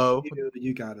Lambo.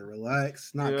 You gotta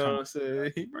relax. Not you know what I'm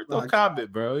saying? He murked off Common,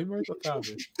 bro. He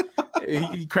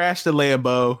crashed the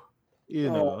Lambo.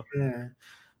 You know.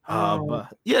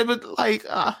 But like,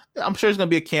 I'm sure it's gonna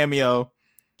be a cameo.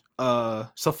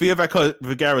 Sofia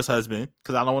Vergara's husband,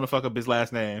 because I don't want to fuck up his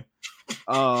last name.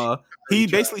 He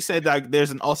basically said that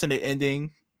there's an alternate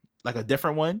ending, like a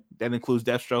different one that includes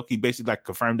Deathstroke. He basically like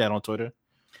confirmed that on Twitter.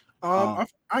 I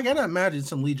gotta imagine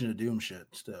some Legion of Doom shit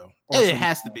still. It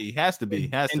has to be.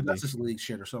 Justice League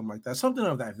shit or something like that. Something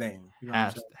of that vein. You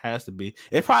know has to be.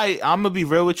 It probably. I'm gonna be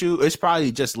real with you. It's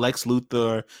probably just Lex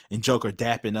Luthor and Joker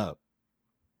dapping up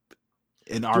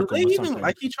in Arkham. Do they even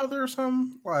like each other or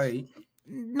something? Like.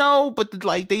 No, but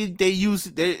like they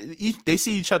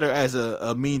see each other as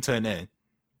a mean to an end.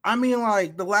 I mean,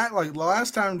 like the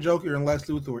last time Joker and Lex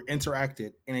Luthor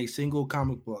interacted in a single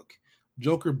comic book,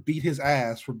 Joker beat his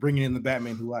ass for bringing in the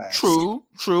Batman Who Laughs.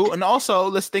 True, and also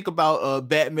let's think about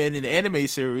Batman in the anime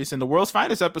series in the World's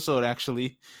Finest episode.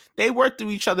 Actually, they worked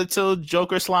through each other till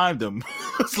Joker slimed him,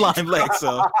 slimed Lex.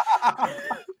 So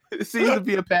it seems to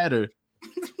be a pattern.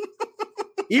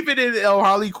 Even in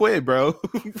Harley Quinn, bro,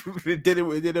 it did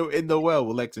it in the well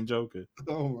with Lex and Joker.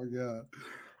 Oh my god.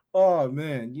 Oh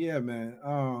man, yeah, man.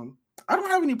 I don't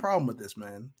have any problem with this,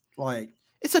 man. Like,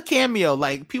 it's a cameo.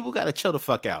 Like, people gotta chill the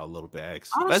fuck out a little bit. X.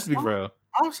 Let's be real.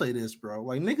 I'll say this, bro.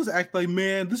 Like, niggas act like,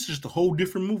 man, this is just a whole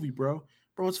different movie, bro.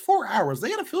 Bro, it's 4 hours. They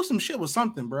gotta fill some shit with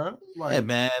something, bro. Like, yeah,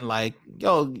 man. Like,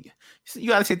 yo, you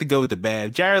gotta take the good with the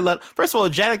bad. Jared Leto. First of all,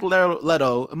 Jared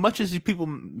Leto. Much as people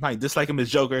might dislike him as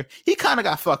Joker, he kind of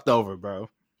got fucked over, bro.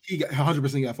 He got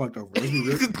 100% got fucked over.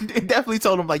 They definitely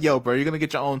told him like, yo, bro, you're gonna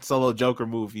get your own solo Joker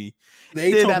movie.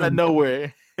 They did out of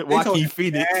nowhere. Joaquin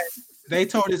Phoenix. They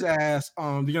told his ass,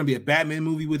 there's gonna be a Batman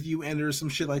movie with you in it or some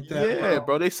shit like that. Yeah,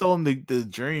 bro. They sold him the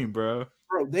dream, bro.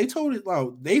 Bro, they told it.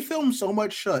 They filmed so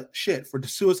much shit for the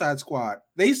Suicide Squad.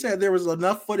 They said there was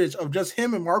enough footage of just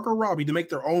him and Margot Robbie to make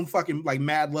their own fucking like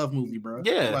Mad Love movie, bro.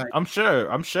 Yeah, like, I'm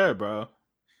sure, bro.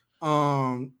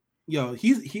 Yo,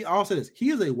 he also says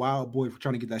he is a wild boy for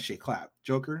trying to get that shit clapped.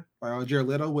 Joker, by Jared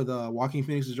Leto with Joaquin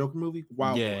Phoenix's Joker movie.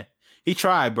 Wild Yeah. boy. He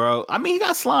tried, bro. I mean, he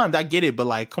got slimed. I get it, but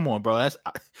like, come on, bro.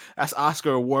 That's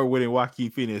Oscar award winning Joaquin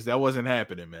Phoenix. That wasn't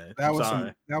happening, man. That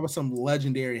was some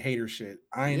legendary hater shit.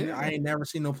 I ain't never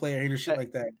seen no player hater shit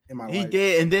like that in my life. He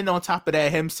did, and then on top of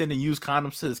that, him sending used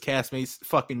condoms to his castmates,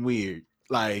 fucking weird.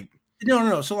 Like,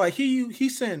 no. So like he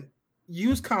sent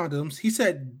used condoms. He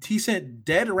sent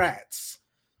dead rats,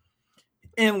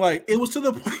 and like it was to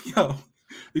the point. Yo,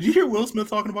 did you hear Will Smith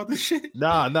talking about this shit?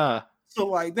 Nah. So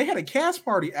like they had a cast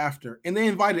party after, and they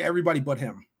invited everybody but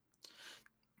him.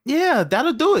 Yeah,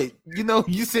 that'll do it. You know,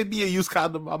 you send me a used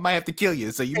condom, I might have to kill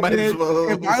you. So you might as well.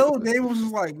 And Viola Davis was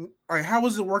just like, how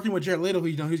was it working with Jared Leto? Who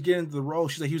he's getting into the role.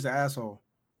 She's like, he was an asshole.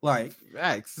 Like,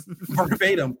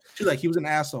 verbatim. She's like, he was an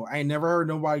asshole. I ain't never heard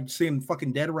nobody seeing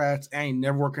fucking dead rats. I ain't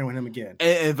never working with him again.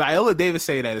 And Viola Davis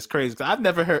saying that is crazy because I've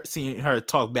never seen her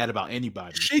talk bad about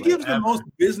anybody. She gives the most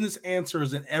business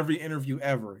answers in every interview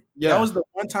ever. Yeah, that was the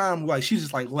one time like she's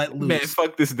just like let loose. Man,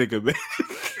 fuck this nigga, man.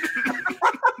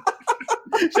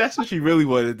 That's what she really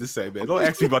wanted to say, man. Don't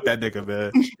ask me about that nigga,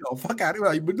 man. Yo, fuck out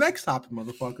of here. But next topic,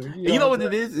 motherfucker. You know what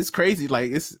it is? It's crazy.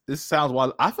 Like this sounds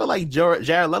wild. I feel like Jared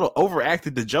Leto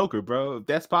overacted the Joker, bro. If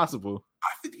that's possible.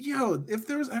 If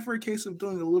there was ever a case of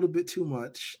doing a little bit too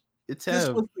much, this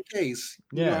was the case.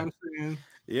 You know what I'm saying?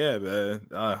 Yeah, man.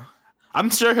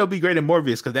 I'm sure he'll be great in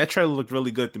Morbius because that trailer looked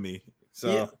really good to me.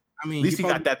 So yeah, I mean, at least he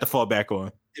got that to fall back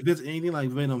on. If it's anything like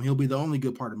Venom, he'll be the only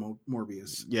good part of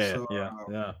Morbius. Yeah,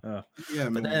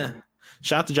 man.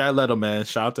 Shout out to Jared Leto, man.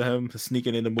 Shout out to him for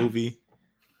sneaking in the movie.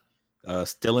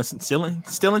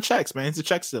 Stealing checks, man. He's a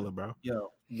check stealer, bro.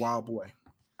 Yo, wild boy.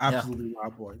 Absolutely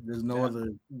wild boy. There's no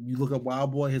other. You look up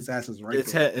wild boy, his ass is right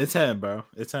there. It's him, bro.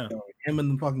 It's him. Yo, him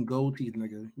and the fucking gold teeth,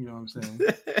 nigga. You know what I'm saying?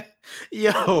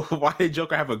 Yo, why did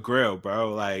Joker have a grill,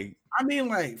 bro? Like, I mean,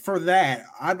 like for that,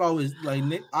 I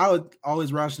would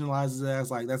always rationalize his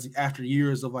ass like that's after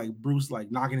years of like Bruce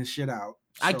like knocking his shit out.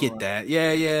 So, I get that,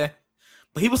 yeah.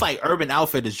 But he was like Urban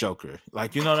Outfitters Joker,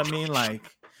 like you know what I mean, like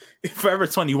Forever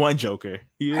 21 Joker,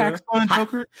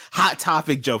 Joker, Hot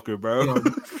Topic Joker, bro. Yo,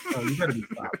 you better be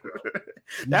stopped, bro.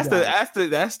 That's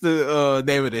the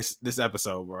name of this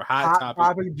episode, bro. Hot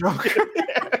Topic Joker.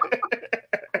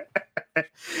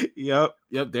 Yep,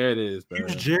 there it is, bro.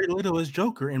 Jared Leto as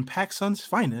Joker in PacSun's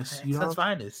finest. PacSun's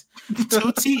finest.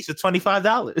 2 T's for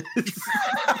 $25.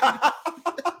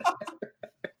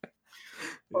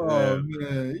 Oh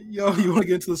man, yo, you want to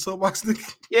get into the soapbox thing?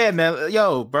 Yeah, man.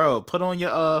 Yo, bro, put on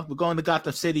your we're going to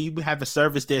Gotham City. We have a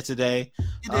service there today.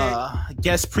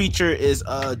 Guest preacher is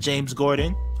James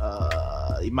Gordon.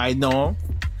 You might know him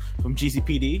from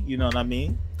GCPD. You know what I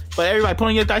mean. But everybody, put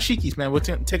on your dashikis, man. We'll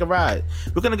take a ride.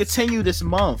 We're gonna continue this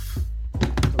month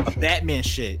of Batman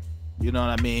shit. You know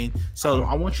what I mean? So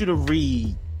I want you to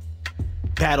read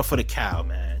Battle for the Cow,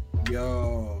 man.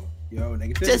 Yo,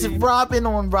 negativity. Just Robin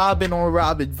on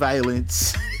Robin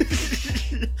violence.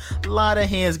 A lot of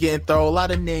hands getting thrown, a lot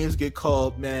of names get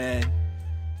called, man.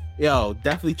 Yo,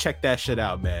 definitely check that shit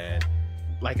out, man.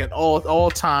 Like an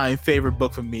all-time favorite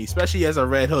book for me, especially as a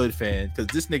Red Hood fan, because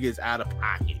this nigga is out of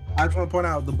pocket. I just want to point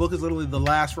out the book is literally the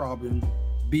last Robin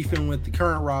beefing with the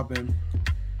current Robin,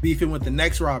 beefing with the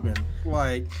next Robin.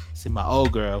 Like, see my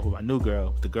old girl with my new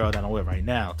girl, with the girl that I'm with right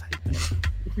now type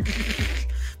thing.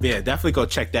 Yeah, definitely go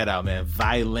check that out, man.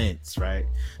 Violence, right?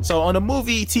 So on the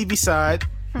movie TV side,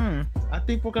 I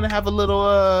think we're gonna have a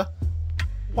little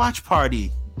watch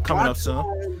party coming up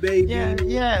soon. Baby.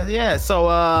 Yeah.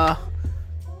 So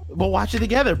we'll watch it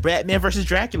together. Batman versus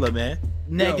Dracula, man.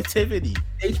 Negativity.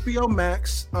 HBO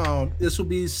Max. This will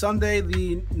be Sunday,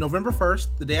 the November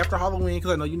 1st, the day after Halloween,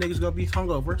 because I know you niggas gonna be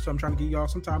hungover, so I'm trying to give y'all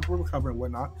some time to recover and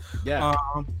whatnot. Yeah.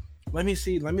 Let me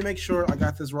see. Let me make sure I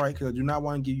got this right, because I do not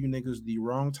want to give you niggas the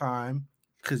wrong time,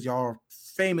 because y'all are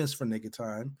famous for nigga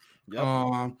time.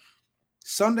 Yep.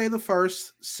 Sunday the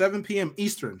 1st, 7 p.m.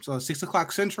 Eastern, so 6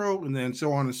 o'clock Central, and then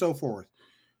so on and so forth.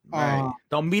 Right.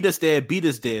 Don't meet us there, beat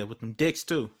us there with them dicks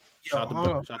too. Shout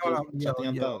out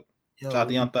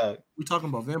to Young Thug. We talking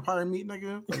about vampire meat,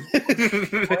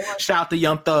 nigga? Shout out to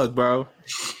Young Thug, bro.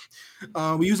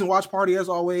 We're using Watch Party as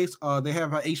always. They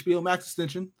have an HBO Max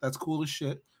extension. That's cool as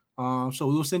shit. So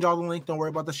we will send y'all the link. Don't worry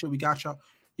about that shit. We got y'all.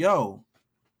 Yo,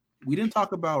 we didn't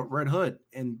talk about Red Hood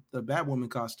and the Batwoman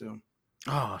costume.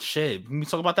 Oh shit! Can we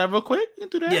talk about that real quick? You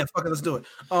can do that. Yeah, fuck it, let's do it.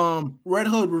 Red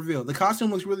Hood reveal. The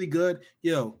costume looks really good.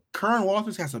 Yo, Kern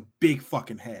Walters has a big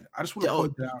fucking head. I just want to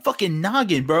point that out. Fucking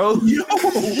noggin, bro. Yo,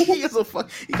 he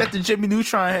got the Jimmy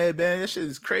Neutron head, man. That shit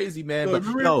is crazy, man.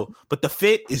 But the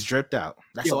fit is dripped out.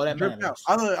 That's all that matters.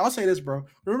 I'll say this, bro.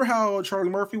 Remember how Charlie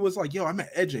Murphy was like, "Yo, I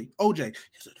met OJ.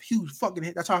 He's a huge fucking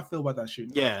head." That's how I feel about that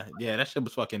shit. Yeah, that shit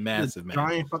was fucking massive, man.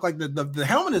 Giant fuck, like the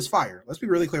helmet is fire. Let's be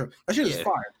really clear. That shit is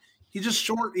fire. He's just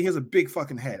short. He has a big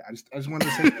fucking head. I just wanted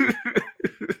to say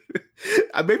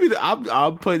that. Maybe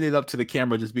I'm putting it up to the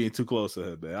camera just being too close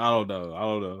to him, man. I don't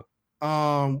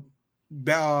know.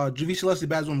 Javicia Leslie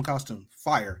Batwoman costume,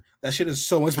 fire. That shit is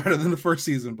so much better than the first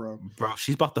season, bro. Bro,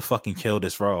 she's about to fucking kill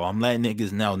this role. I'm letting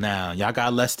niggas know now. Y'all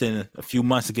got less than a few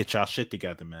months to get y'all shit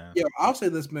together, man. Yeah, I'll say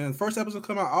this, man. First episode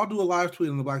come out, I'll do a live tweet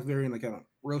on the Black Variant account.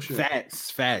 Real shit.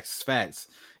 Facts.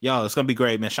 Yo, it's gonna be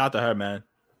great, man. Shout out to her, man.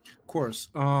 Of course.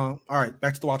 All right,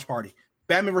 back to the watch party.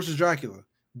 Batman versus Dracula,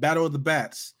 Battle of the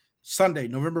Bats, Sunday,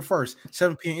 November 1st,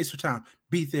 7 p.m. Eastern Time.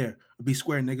 Be there, be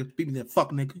square, nigga. Beat me there,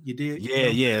 fuck, nigga. You did?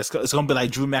 Yeah. It's gonna be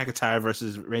like Drew McIntyre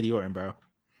versus Randy Orton, bro.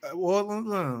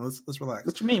 Let's relax.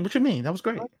 What you mean? That was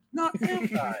great. No,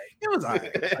 it was all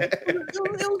right. It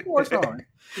was more strong.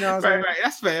 You know what I'm saying? Right.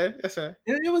 That's fair.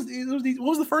 It was what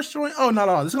was the first joint? Oh, not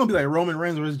all. This is gonna be like Roman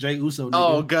Reigns versus Jey Uso. Nigga.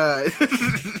 Oh god.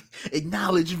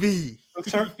 Acknowledge me.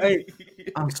 Hey,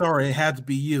 I'm sorry, it had to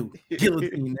be you.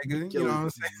 Guillotine, nigga. You know what I'm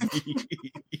saying?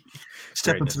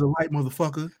 Step into the light,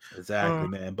 motherfucker. Exactly,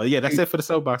 man. But yeah, that's it for the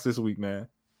soapbox this week, man.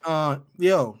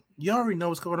 Yo, you already know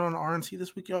what's going on in RNC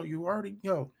this week, yo.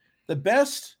 The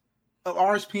best of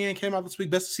RSPN came out this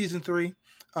week. Best of season 3.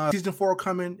 Season 4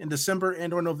 coming in December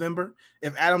and or November.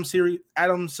 If Adam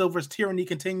Silver's tyranny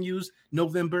continues,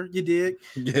 November, you dig?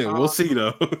 Yeah, we'll see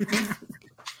though.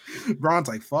 Braun's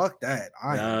like, fuck that.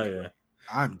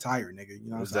 I'm tired, nigga. You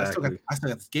know, exactly. I still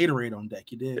got this Gatorade on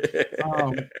deck. You did.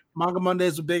 Manga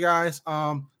Mondays with Big Eyes.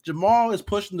 Jamal is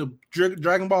pushing the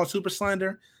Dragon Ball Super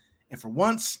Slender, and for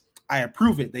once, I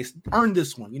approve it. They earned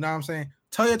this one. You know what I'm saying?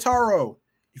 Toyotaro,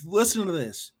 if you listen to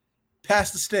this,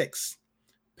 pass the sticks.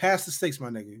 Pass the sticks, my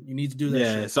nigga. You need to do that.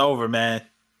 Yeah, shit. It's over, man.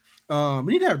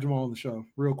 We need to have Jamal on the show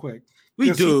real quick.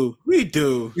 We do.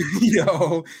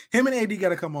 Yo, him and AD got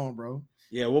to come on, bro.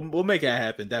 Yeah, we'll make that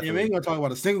happen. Definitely. Yeah, we ain't gonna talk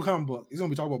about a single comic book. He's gonna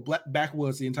be talking about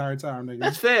backwoods the entire time, nigga.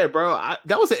 That's fair, bro.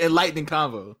 That was an enlightening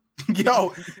convo.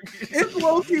 Yo, it's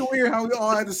low-key weird how we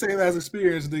all had the same as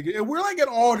experience, nigga. And we're like in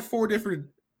all 4 different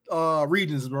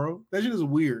regions, bro. That shit is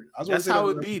weird. That's how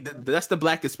it be. That's the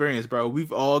black experience, bro.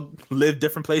 We've all lived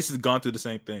different places, gone through the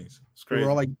same things. It's crazy.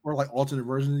 We're like alternate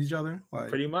versions of each other. Like,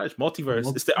 pretty much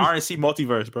multiverse. It's the RNC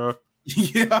multiverse, bro.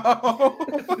 Yo.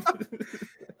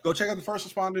 Go check out the first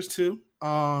responders too.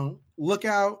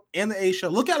 Lookout and the A show.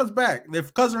 Lookout is back. They're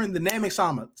covering the Namek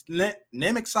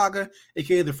Saga,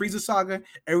 aka the Frieza Saga,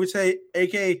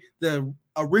 aka the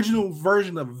original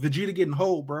version of Vegeta getting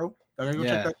hold, bro. Gotta go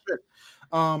check that shit.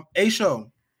 A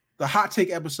show, the hot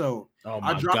take episode. Oh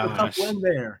my I dropped a couple in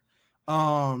there.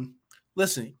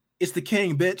 Listen, it's the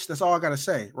king, bitch. That's all I gotta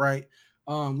say, right?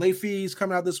 Late fees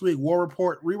coming out this week. War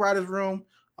Report, Rewriters Room.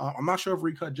 I'm not sure if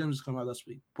Recut Gems is coming out this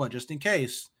week, but just in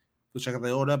case, go check out the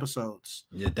old episodes.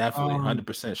 Yeah, definitely,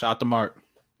 100%. Shout out to Mark.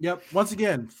 Yep. Once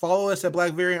again, follow us at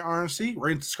Black Variant RNC.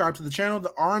 Rate and subscribe to the channel, the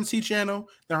RNC channel,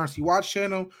 the RNC Watch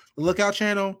channel, the Lookout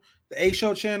channel, the A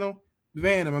Show channel.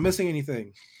 Van, am I missing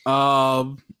anything?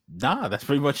 Nah, that's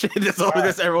pretty much it. That's all.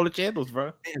 That's all the channels,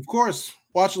 bro. And of course,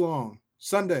 watch along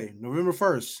Sunday, November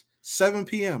 1st, 7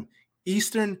 p.m.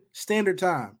 Eastern Standard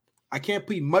Time. I can't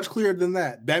be much clearer than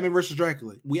that. Batman versus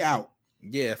Dracula. We out.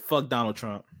 Yeah, fuck Donald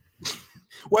Trump.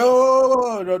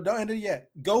 Whoa, no, don't end it yet.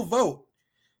 Go vote.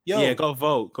 Yo, yeah, go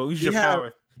vote. Go use your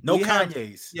power. No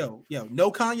Kanye's.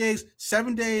 No Kanye's.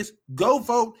 7 days. Go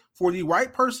vote for the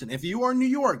right person. If you are in New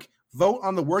York, vote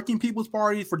on the Working People's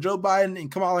Party for Joe Biden and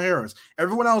Kamala Harris.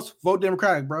 Everyone else, vote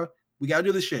Democratic, bro. We got to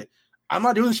do this shit. I'm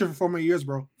not doing this shit for 4 more years,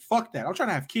 bro. Fuck that. I'm trying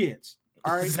to have kids.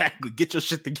 All right. Exactly. Get your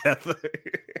shit together.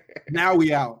 Now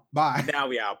we out. Bye. Now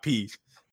we out. Peace.